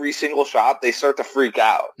every single shot, they start to freak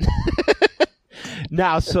out.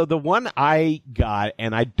 Now, so the one I got,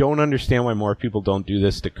 and I don't understand why more people don't do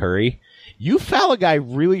this to Curry. You foul a guy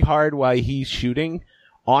really hard while he's shooting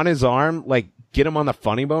on his arm, like get him on the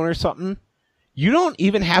funny bone or something. You don't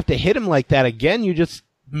even have to hit him like that again. You just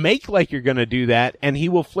make like you're going to do that, and he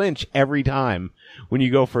will flinch every time when you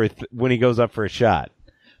go when he goes up for a shot.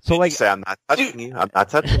 So like, say, I'm not touching you. I'm not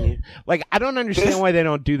touching you. Like, I don't understand why they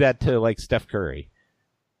don't do that to like Steph Curry.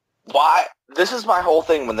 Why? This is my whole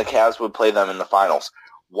thing when the Cavs would play them in the finals.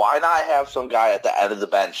 Why not have some guy at the end of the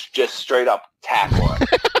bench just straight up tackle him?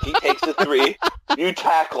 He takes a three, you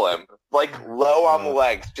tackle him, like low on the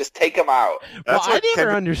legs. Just take him out. Well, I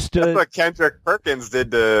never understood. That's what Kendrick Perkins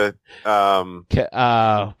did to. God,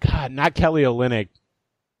 not Kelly Olynyk.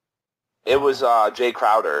 It was Jay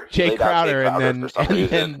Crowder. He Jay laid out Crowder, for some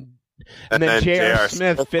reason. and then J.R.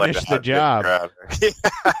 Smith finished the job.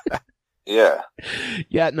 Yeah.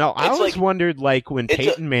 Yeah, no, I always wondered, like, when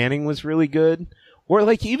Peyton Manning was really good, or,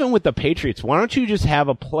 like, even with the Patriots, why don't you just have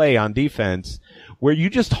a play on defense where you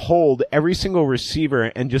just hold every single receiver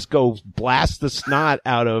and just go blast the snot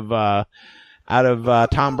out of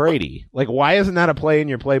Tom Brady? Like, why isn't that a play in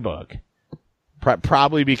your playbook?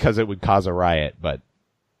 Probably because it would cause a riot, but...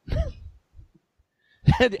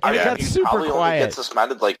 and it got super quiet. Only get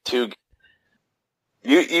suspended like 2...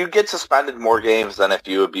 You get suspended more games than if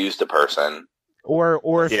you abused a person.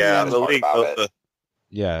 Or if the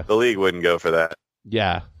league wouldn't go for that.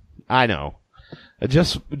 Yeah, I know.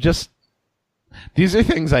 Just these are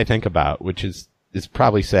things I think about, which is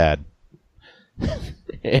probably sad.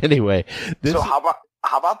 Anyway, so how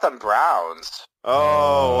about them Browns?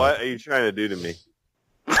 Oh, what are you trying to do to me?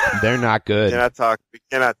 They're not good. We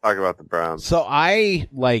cannot talk about the Browns. So I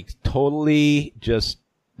totally just.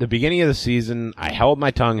 The beginning of the season, I held my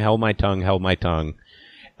tongue, and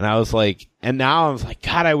I was like, and now I was like,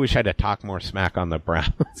 God, I wish I'd have talked more smack on the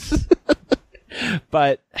Browns.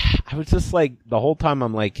 But I was just like, the whole time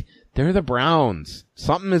I'm like, they're the Browns.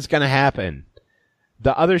 Something is going to happen.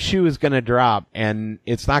 The other shoe is going to drop, and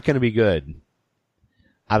it's not going to be good.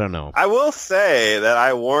 I don't know. I will say that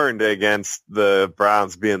I warned against the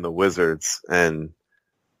Browns being the Wizards and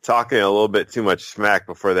talking a little bit too much smack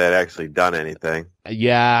before they had actually done anything.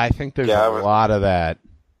 Yeah, I think there's a lot of that.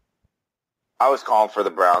 I was calling for the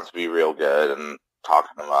Browns to be real good and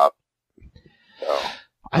talking them up. So,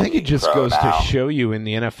 I think it just goes to show you in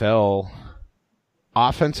the NFL,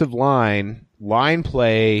 offensive line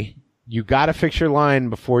play, you got to fix your line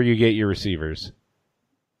before you get your receivers.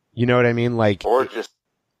 You know what I mean? Like, or if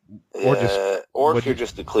you're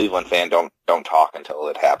just a Cleveland fan, don't talk until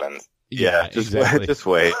it happens. Yeah, exactly. Just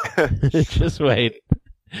wait. Just wait.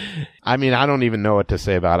 I mean, I don't even know what to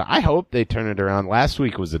say about it. I hope they turn it around. Last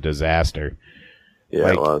week was a disaster.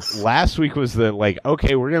 Yeah, it was. Last week was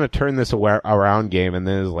okay, we're going to turn this around game, and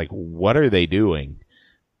then it's like, what are they doing?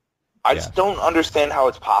 I just don't understand how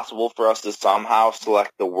it's possible for us to somehow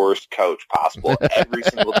select the worst coach possible every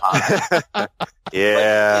single time.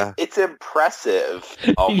 Yeah. It's impressive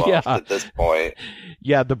almost at this point.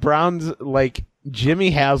 Yeah, the Browns, Jimmy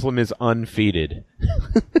Haslam is undefeated.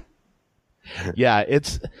 Yeah,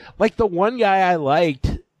 it's like the one guy I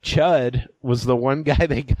liked, Chud, was the one guy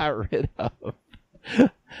they got rid of.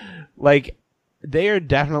 They are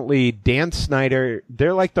definitely Dan Snyder.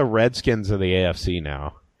 They're like the Redskins of the AFC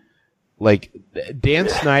now. Dan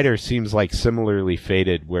Snyder seems like similarly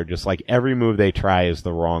fated, where just every move they try is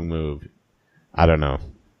the wrong move. I don't know.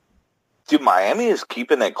 Dude, Miami is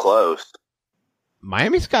keeping it close.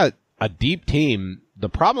 Miami's got a deep team. The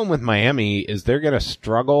problem with Miami is they're going to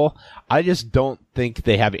struggle. I just don't think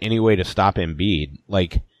they have any way to stop Embiid.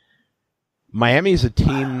 Miami's a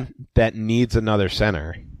team that needs another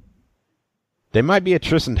center. They might be a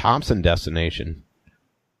Tristan Thompson destination.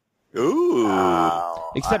 Ooh.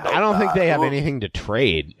 Except I don't think they have anything to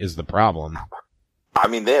trade is the problem. I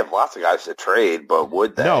mean, they have lots of guys to trade, but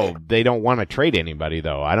would they? No, they don't want to trade anybody,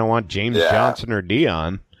 though. I don't want James Johnson or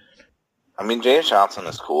Dion. I mean, James Johnson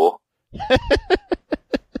is cool.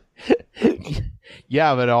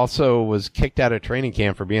 Yeah, but also was kicked out of training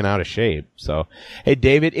camp for being out of shape. So, hey,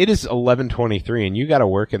 David, it is 11:23, and you got to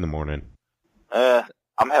work in the morning. I'm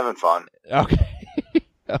having fun. Okay.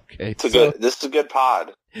 Okay. This is a good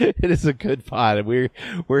pod. It is a good pod.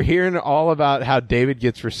 We're hearing all about how David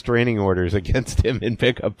gets restraining orders against him in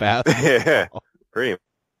pickup basketball. Yeah, pretty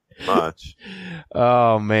much.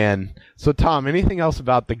 Oh man. So Tom, anything else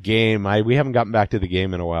about the game? We haven't gotten back to the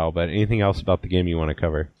game in a while, but anything else about the game you want to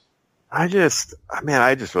cover? I just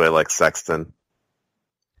really like Sexton.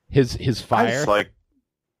 His fire.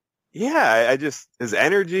 His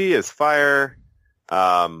energy, his fire.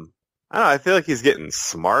 I don't know. I feel like he's getting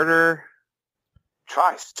smarter.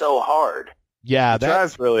 Tries so hard. Yeah, he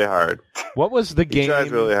tries really hard. What was the game? He tries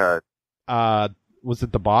really hard. Was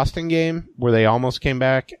it the Boston game where they almost came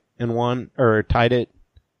back and won or tied it?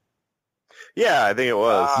 Yeah, I think it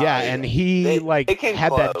was. And he had close.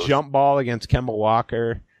 That jump ball against Kemba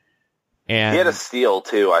Walker. And he had a steal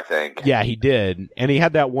too, I think. Yeah, he did. And he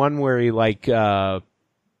had that one where he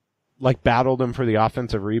battled him for the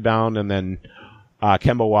offensive rebound, and then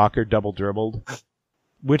Kemba Walker double dribbled,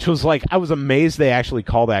 which was I was amazed they actually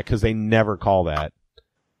call that because they never call that.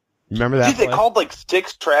 Remember that? Dude, they called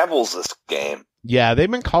 6 travels this game. Yeah, they've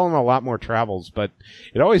been calling a lot more travels, but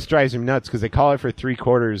it always drives me nuts because they call it for 3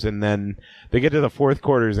 quarters, and then they get to the 4th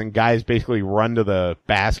quarters, and guys basically run to the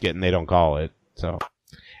basket and they don't call it. So,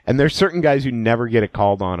 And there's certain guys who never get it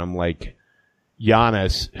called on them, like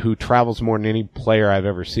Giannis, who travels more than any player I've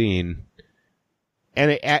ever seen.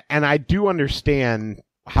 And I do understand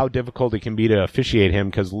how difficult it can be to officiate him,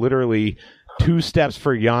 because literally 2 steps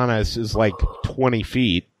for Giannis is like 20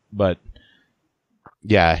 feet. But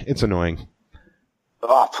yeah, it's annoying.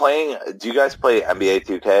 Do you guys play NBA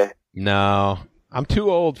 2K? No, I'm too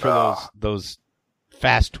old for those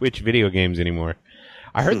fast Twitch video games anymore.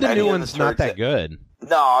 I heard the new one's not that good.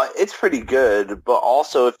 No, it's pretty good, but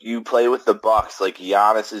also if you play with the Bucks, like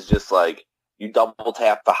Giannis is just like, you double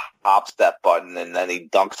tap the hop step button and then he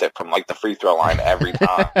dunks it from like the free throw line every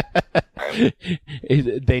time.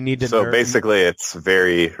 They need to So basically it's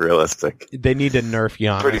very realistic. They need to nerf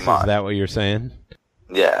Giannis. Pretty much. Is that what you're saying?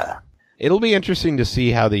 Yeah. It'll be interesting to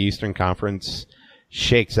see how the Eastern Conference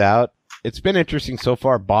shakes out. It's been interesting so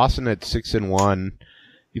far. Boston at 6-1.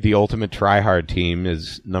 The ultimate try-hard team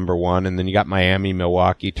is number 1, and then you got Miami,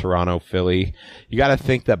 Milwaukee, Toronto, Philly. You got to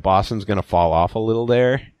think that Boston's going to fall off a little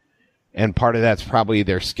there, and part of that's probably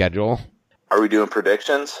their schedule. Are we doing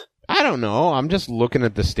predictions? I don't know. I'm just looking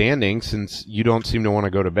at the standings since you don't seem to want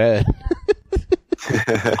to go to bed.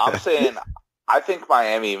 I'm saying I think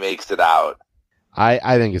Miami makes it out.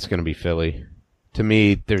 I think it's going to be Philly. To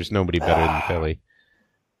me, there's nobody better than Philly.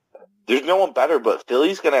 There's no one better, but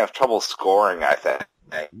Philly's going to have trouble scoring, I think.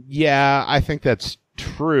 Yeah, I think that's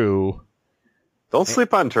true. Don't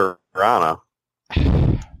sleep on Toronto.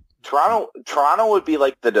 Toronto would be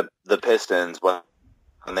like the Pistons when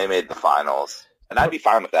they made the finals, and I'd be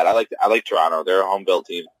fine with that. I like Toronto. They're a home built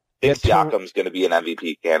team. I think Siakam's going to be an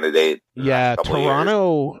MVP candidate. Yeah,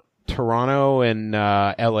 Toronto and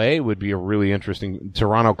LA would be a really interesting.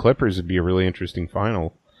 Toronto Clippers would be a really interesting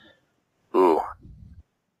final. Ooh,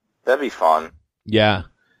 that'd be fun. Yeah.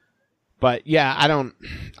 But yeah, I don't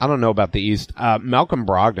know about the East. Malcolm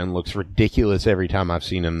Brogdon looks ridiculous every time I've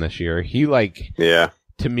seen him this year. He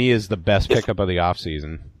to me is the best pickup of the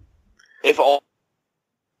offseason. If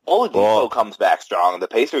Oladipo comes back strong, the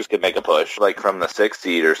Pacers could make a push, like from the 6th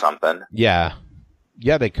seed or something. Yeah,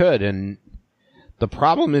 they could. And the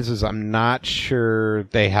problem is I'm not sure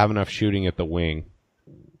they have enough shooting at the wing.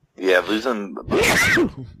 Yeah, losing.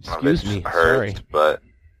 Excuse me, hurts, sorry, but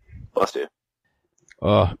bless you.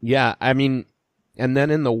 Yeah, I mean, and then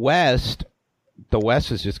in the West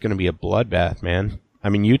is just going to be a bloodbath, man. I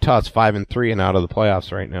mean, Utah's 5-3 and out of the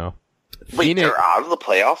playoffs right now. Wait, they're out of the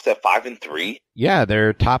playoffs at 5-3? Yeah,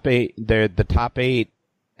 they're top 8. The top 8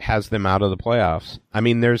 has them out of the playoffs. I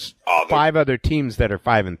mean, there's 5 other teams that are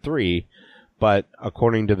 5-3, but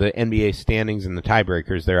according to the NBA standings and the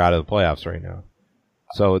tiebreakers, they're out of the playoffs right now.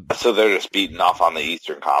 So they're just beating off on the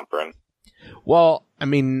Eastern Conference. Well, I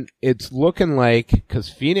mean, it's looking like, because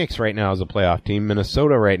Phoenix right now is a playoff team,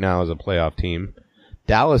 Minnesota right now is a playoff team,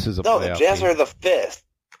 Dallas is a playoff team. No, the Jazz are the 5th.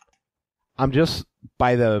 I'm just,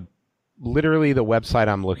 literally the website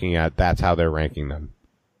I'm looking at, that's how they're ranking them.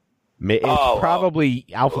 It's probably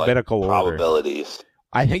alphabetical order. Probabilities.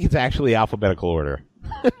 I think it's actually alphabetical order.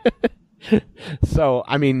 So,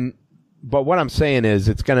 I mean, but what I'm saying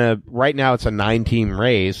is right now it's a 9-team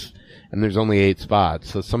race, and there's only 8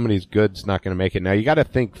 spots, so somebody's good's not going to make it. Now, you got to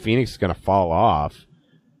think Phoenix is going to fall off.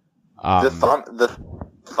 The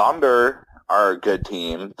Thunder are a good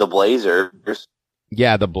team. The Blazers.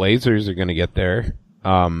 Yeah, the Blazers are going to get there.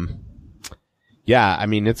 Yeah, I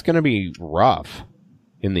mean, it's going to be rough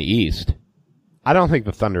in the East. I don't think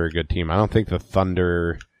the Thunder are a good team. I don't think the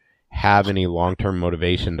Thunder have any long-term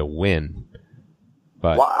motivation to win.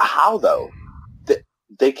 But how, though?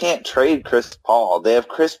 They can't trade Chris Paul. They have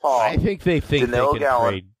Chris Paul. I think they can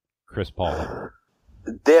trade Chris Paul.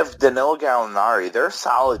 They have Danilo Gallinari. They're a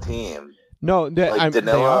solid team. No, they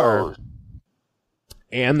are.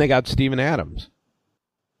 And they got Steven Adams.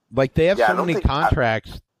 Like, they have so many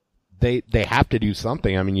contracts. They have to do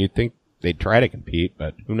something. I mean, you'd think they'd try to compete,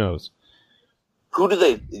 but who knows? Who do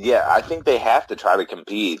they... Yeah, I think they have to try to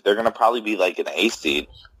compete. They're going to probably be like an 8th seed.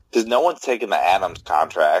 Because no one's taking the Adams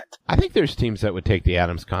contract. I think there's teams that would take the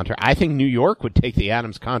Adams contract. I think New York would take the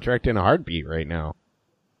Adams contract in a heartbeat right now.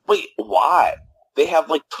 Wait, why? They have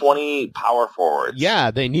like 20 power forwards.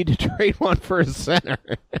 Yeah, they need to trade one for a center.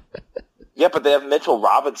 Yeah, but they have Mitchell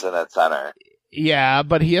Robinson at center. Yeah,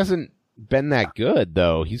 but he hasn't been that good,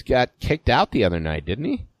 though. He's got kicked out the other night, didn't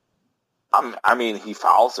he? I mean, he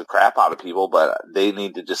fouls the crap out of people, but they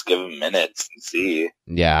need to just give him minutes and see.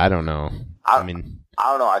 Yeah, I don't know. I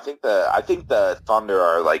don't know. I think the Thunder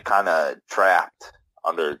are like kind of trapped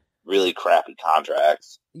under really crappy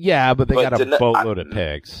contracts. Yeah, but they got a boatload of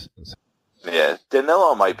picks. Yeah,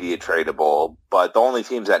 Danilo might be a tradable, but the only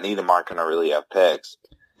teams that need him aren't going to really have picks.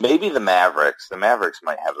 Maybe the Mavericks. The Mavericks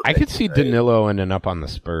might have a I could see trade. Danilo ending up on the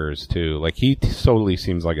Spurs, too. Like, he totally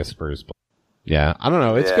seems like a Spurs player. Yeah, I don't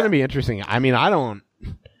know. It's going to be interesting. I mean,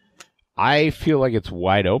 I feel like it's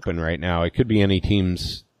wide open right now. It could be any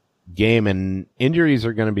team's game, and injuries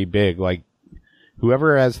are going to be big. Like,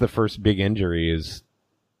 whoever has the first big injury is...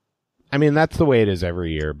 I mean, that's the way it is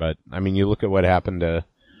every year, but, I mean, you look at what happened to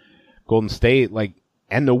Golden State, like,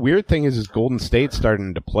 and the weird thing is Golden State's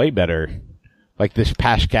starting to play better. Like, this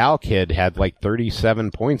Pascal kid had, like,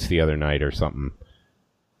 37 points the other night or something.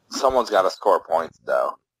 Someone's got to score points,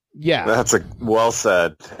 though. Yeah. That's well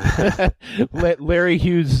said. Larry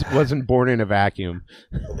Hughes wasn't born in a vacuum.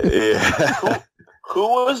 Yeah. Who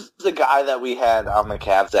was the guy that we had on the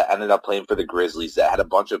Cavs that ended up playing for the Grizzlies that had a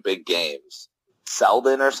bunch of big games?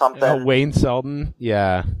 Selden or something? Wayne Selden?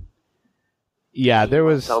 Yeah. Yeah, there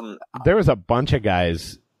was a bunch of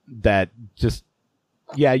guys that just...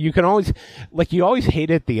 Yeah, you can always... Like, you always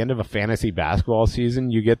hate at the end of a fantasy basketball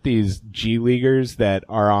season. You get these G-Leaguers that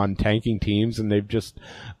are on tanking teams, and they just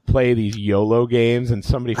play these YOLO games, and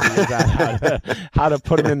somebody figures out how to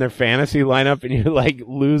put them in their fantasy lineup, and you're, like,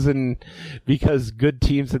 losing because good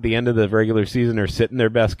teams at the end of the regular season are sitting their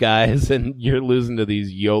best guys, and you're losing to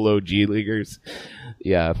these YOLO G-Leaguers.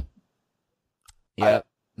 Yeah. Yeah,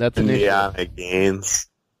 that's an issue. Indiana Gaines.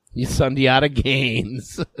 Sundiata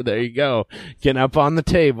Gaines. There you go. Getting up on the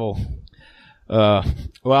table. Well,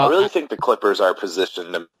 I really think the Clippers are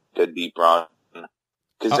positioned to make a deep run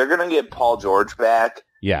because they're going to get Paul George back.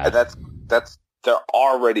 Yeah, and they're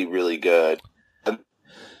already really good. And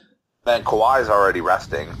then Kawhi's already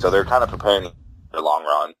resting, so they're kind of preparing for the long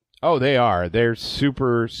run. Oh, they are. They're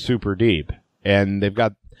super, super deep, and they've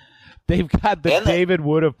got the David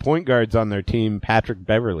Wood of point guards on their team, Patrick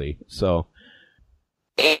Beverley. So.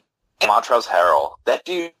 And Montrezl Harrell. That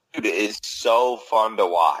dude is so fun to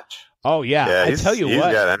watch. Oh, yeah. I tell you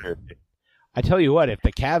what, if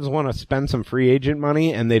the Cavs want to spend some free agent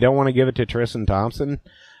money and they don't want to give it to Tristan Thompson,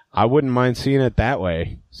 I wouldn't mind seeing it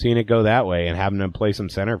go that way and having them play some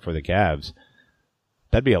center for the Cavs.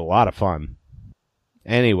 That'd be a lot of fun.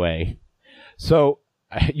 Anyway, so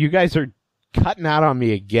you guys are cutting out on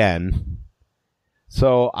me again.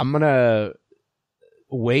 So I'm going to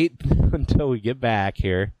wait until we get back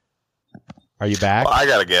here. Are you back? Well, I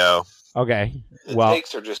gotta go. Okay. The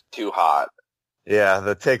takes are just too hot. Yeah,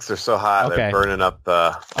 the takes are so hot. Okay. They're burning up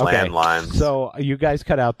the landlines. So you guys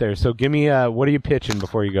cut out there. So give me what are you pitching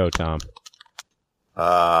before you go, Tom?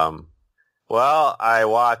 Well, I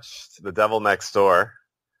watched The Devil Next Door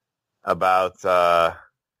about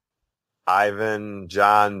Ivan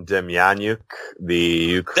John Demjanjuk, the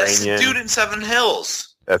Ukrainian. That's the dude in Seven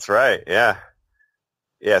Hills. That's right. Yeah.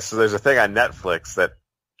 Yeah, so there's a thing on Netflix that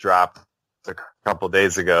dropped a couple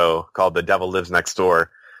days ago called The Devil Lives Next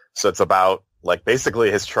Door. So it's about, like,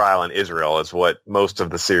 basically his trial in Israel is what most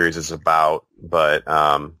of the series is about. But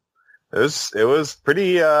it was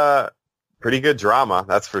pretty good drama,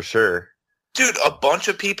 that's for sure. Dude, a bunch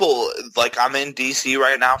of people, like, I'm in D.C.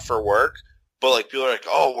 right now for work, but, like, people are like,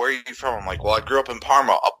 oh, where are you from? I'm like, well, I grew up in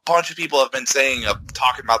Parma. A bunch of people have been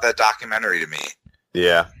talking about that documentary to me.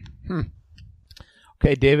 Yeah.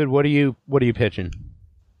 Okay, David, what are you pitching?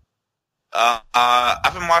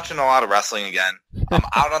 I've been watching a lot of wrestling again. I'm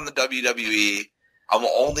out on the WWE. I'm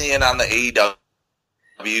only in on the AEW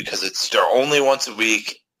because they're only once a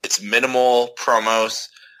week. It's minimal promos,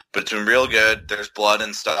 but it's been real good. There's blood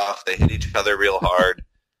and stuff. They hit each other real hard.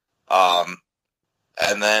 And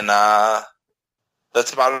then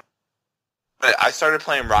that's about it. I started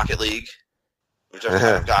playing Rocket League, which I've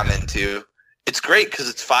kind of gotten into. It's great because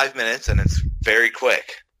it's 5 minutes and it's very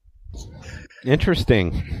quick.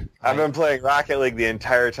 Interesting. I've been playing Rocket League the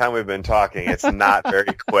entire time we've been talking. It's not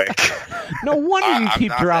very quick. No wonder you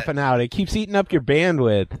keep dropping out. It keeps eating up your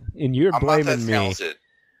bandwidth, and you're blaming me. Talented.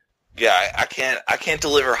 Yeah, I can't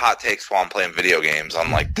deliver hot takes while I'm playing video games,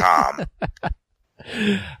 unlike Tom.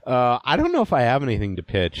 I don't know if I have anything to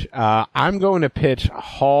pitch. I'm going to pitch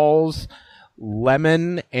Halls,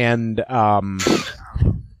 Lemon, and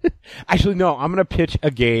actually, no, I'm going to pitch a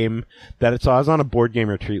game so I was on a board game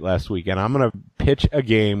retreat last week, and I'm going to pitch a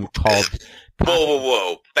game called...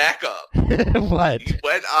 Whoa. Back up. What? You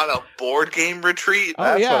went on a board game retreat?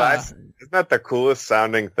 Oh, yeah. Isn't that the coolest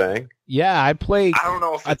sounding thing? Yeah, I play... I don't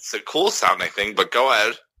know if it's the coolest sounding thing, but go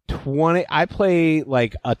ahead. I play,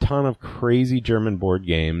 like, a ton of crazy German board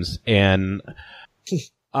games, and...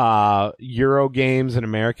 Euro games and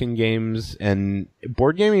American games, and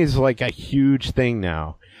board gaming is like a huge thing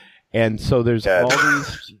now. And so there's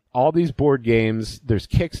all these board games. There's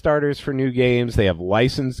Kickstarters for new games. They have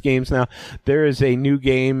licensed games now. There is a new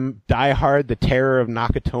game, Die Hard: The Terror of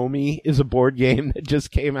Nakatomi, is a board game that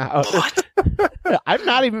just came out. What? I'm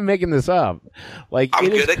not even making this up. Like, I'm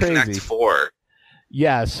it is good at crazy. Connect 4.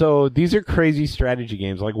 Yeah, so these are crazy strategy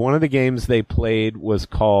games. Like, one of the games they played was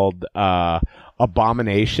called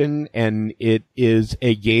Abomination, and it is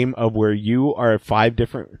a game of where you are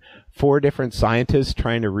four different scientists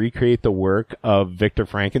trying to recreate the work of Victor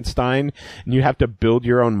Frankenstein, and you have to build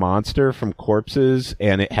your own monster from corpses,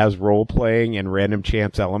 and it has role playing and random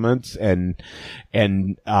chance elements and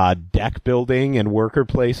deck building and worker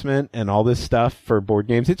placement and all this stuff for board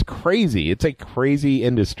games. It's crazy. It's a crazy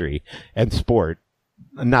industry and sport.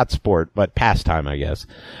 Not sport, but pastime, I guess.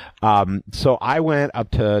 So I went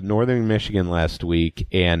up to northern Michigan last week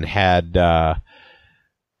and had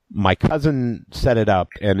my cousin set it up,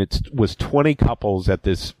 and it was 20 couples at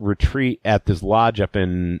this retreat at this lodge up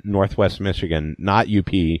in northwest Michigan, not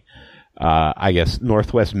UP, I guess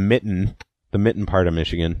northwest Mitten, the Mitten part of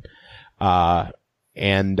Michigan.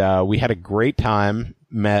 And we had a great time,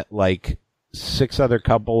 met like 6 other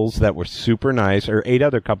couples that were super nice, or 8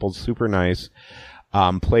 other couples super nice.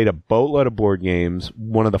 Played a boatload of board games.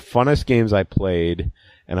 One of the funnest games I played,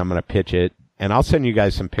 and I'm going to pitch it, and I'll send you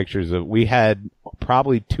guys some pictures of. We had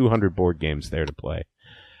probably 200 board games there to play.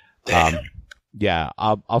 Yeah,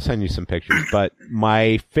 I'll send you some pictures. But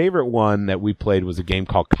my favorite one that we played was a game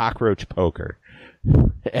called Cockroach Poker,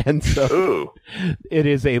 and so it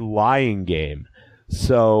is a lying game.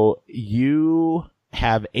 So you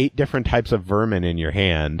have 8 different types of vermin in your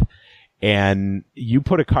hand. And you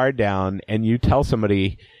put a card down and you tell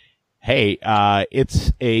somebody, hey,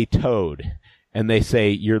 it's a toad. And they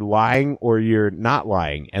say, you're lying or you're not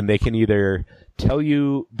lying. And they can either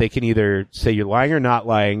say you're lying or not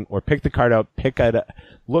lying, or pick the card up,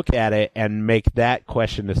 look at it, and make that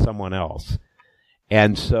question to someone else.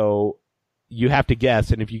 And so you have to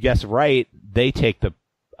guess. And if you guess right, they take the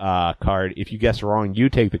card. If you guess wrong, you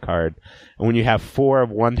take the card. And when you have 4 of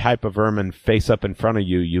one type of vermin face up in front of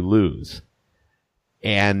you, you lose.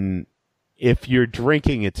 And if you're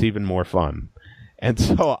drinking, it's even more fun. And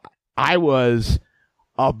so I was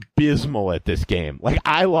abysmal at this game. Like,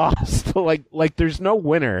 I lost. like there's no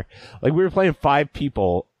winner. Like, we were playing 5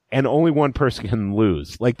 people and only one person can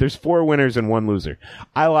lose. Like, there's 4 winners and 1 loser.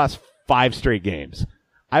 I lost 5 straight games.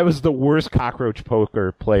 I was the worst cockroach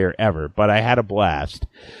poker player ever, but I had a blast.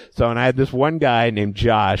 So, and I had this one guy named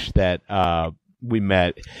Josh that we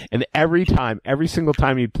met, and every single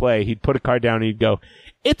time he'd play, he'd put a card down and he'd go,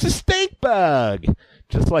 "It's a stink bug!"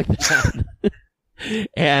 Just like that.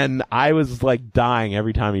 And I was like dying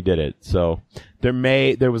every time he did it. So there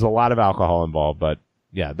was a lot of alcohol involved, but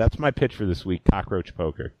yeah, that's my pitch for this week, Cockroach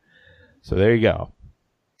Poker. So there you go.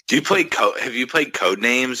 Do you play have you played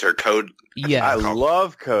Codenames or Code? Yeah, I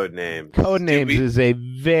love Codenames. Codenames is a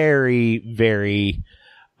very, very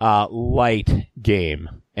light game,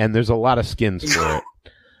 and there's a lot of skins for it.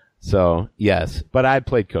 So yes, but I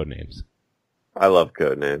played Codenames. I love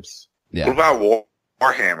Codenames. Yeah. What about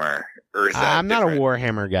Warhammer? Or is that I'm different? not a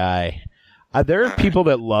Warhammer guy. There are people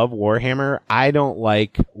that love Warhammer. I don't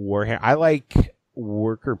like Warhammer. I like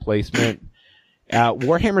worker placement.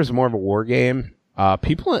 Warhammer's more of a war game. A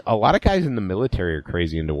lot of guys in the military are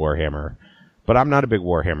crazy into Warhammer, but I'm not a big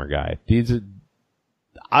Warhammer guy.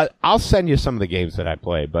 I'll send you some of the games that I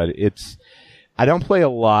play, but I don't play a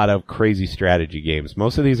lot of crazy strategy games.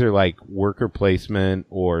 Most of these are like worker placement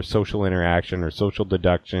or social interaction or social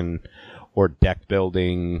deduction or deck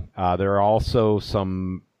building. There are also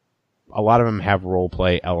a lot of them have role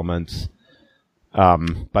play elements,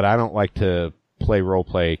 but I don't like to play role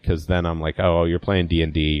play because then I'm like, oh, you're playing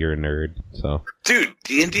D&D, you're a nerd. So, dude,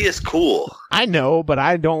 D&D is cool. I know, but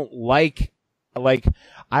I don't like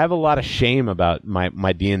I have a lot of shame about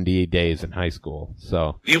my D&D days in high school.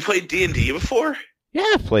 So you played D&D before? Yeah,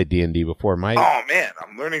 I've played D&D before. Oh man,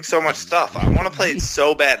 I'm learning so much stuff. I want to play it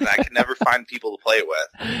so bad, and I can never find people to play it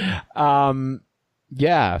with.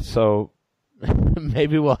 Yeah. So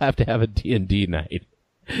maybe we'll have to have a D&D night.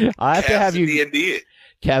 I have to have you D&D.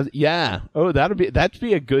 Yeah. Oh, that'd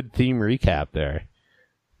be a good theme recap there.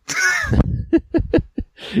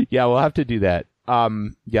 Yeah, we'll have to do that.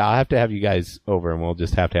 Yeah, I'll have to have you guys over, and we'll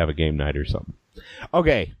just have to have a game night or something.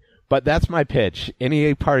 Okay, but that's my pitch.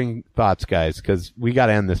 Any parting thoughts, guys? Because we got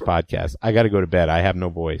to end this podcast. I got to go to bed. I have no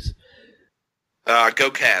voice. Go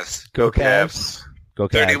Cavs. Go Cavs. Go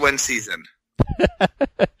Cavs. 31 season.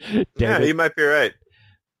 You might be right.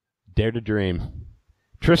 Dare to dream.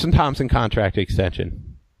 Tristan Thompson contract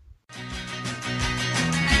extension.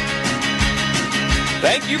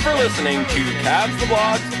 Thank you for listening to Cavs the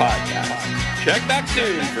Blogs podcast. Check back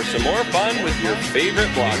soon for some more fun with your favorite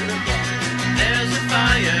bloggers. There's a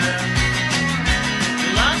fire.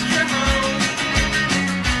 You lost your home.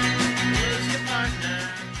 Lose your partner.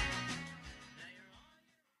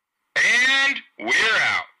 And we're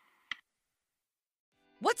out.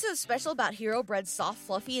 What's so special about Hero Bread's soft,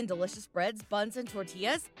 fluffy, and delicious breads, buns, and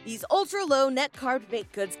tortillas? These ultra-low net-carb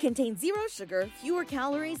baked goods contain zero sugar, fewer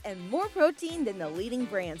calories, and more protein than the leading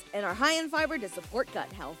brands, and are high in fiber to support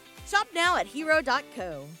gut health. Shop now at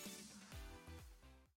Hero.co.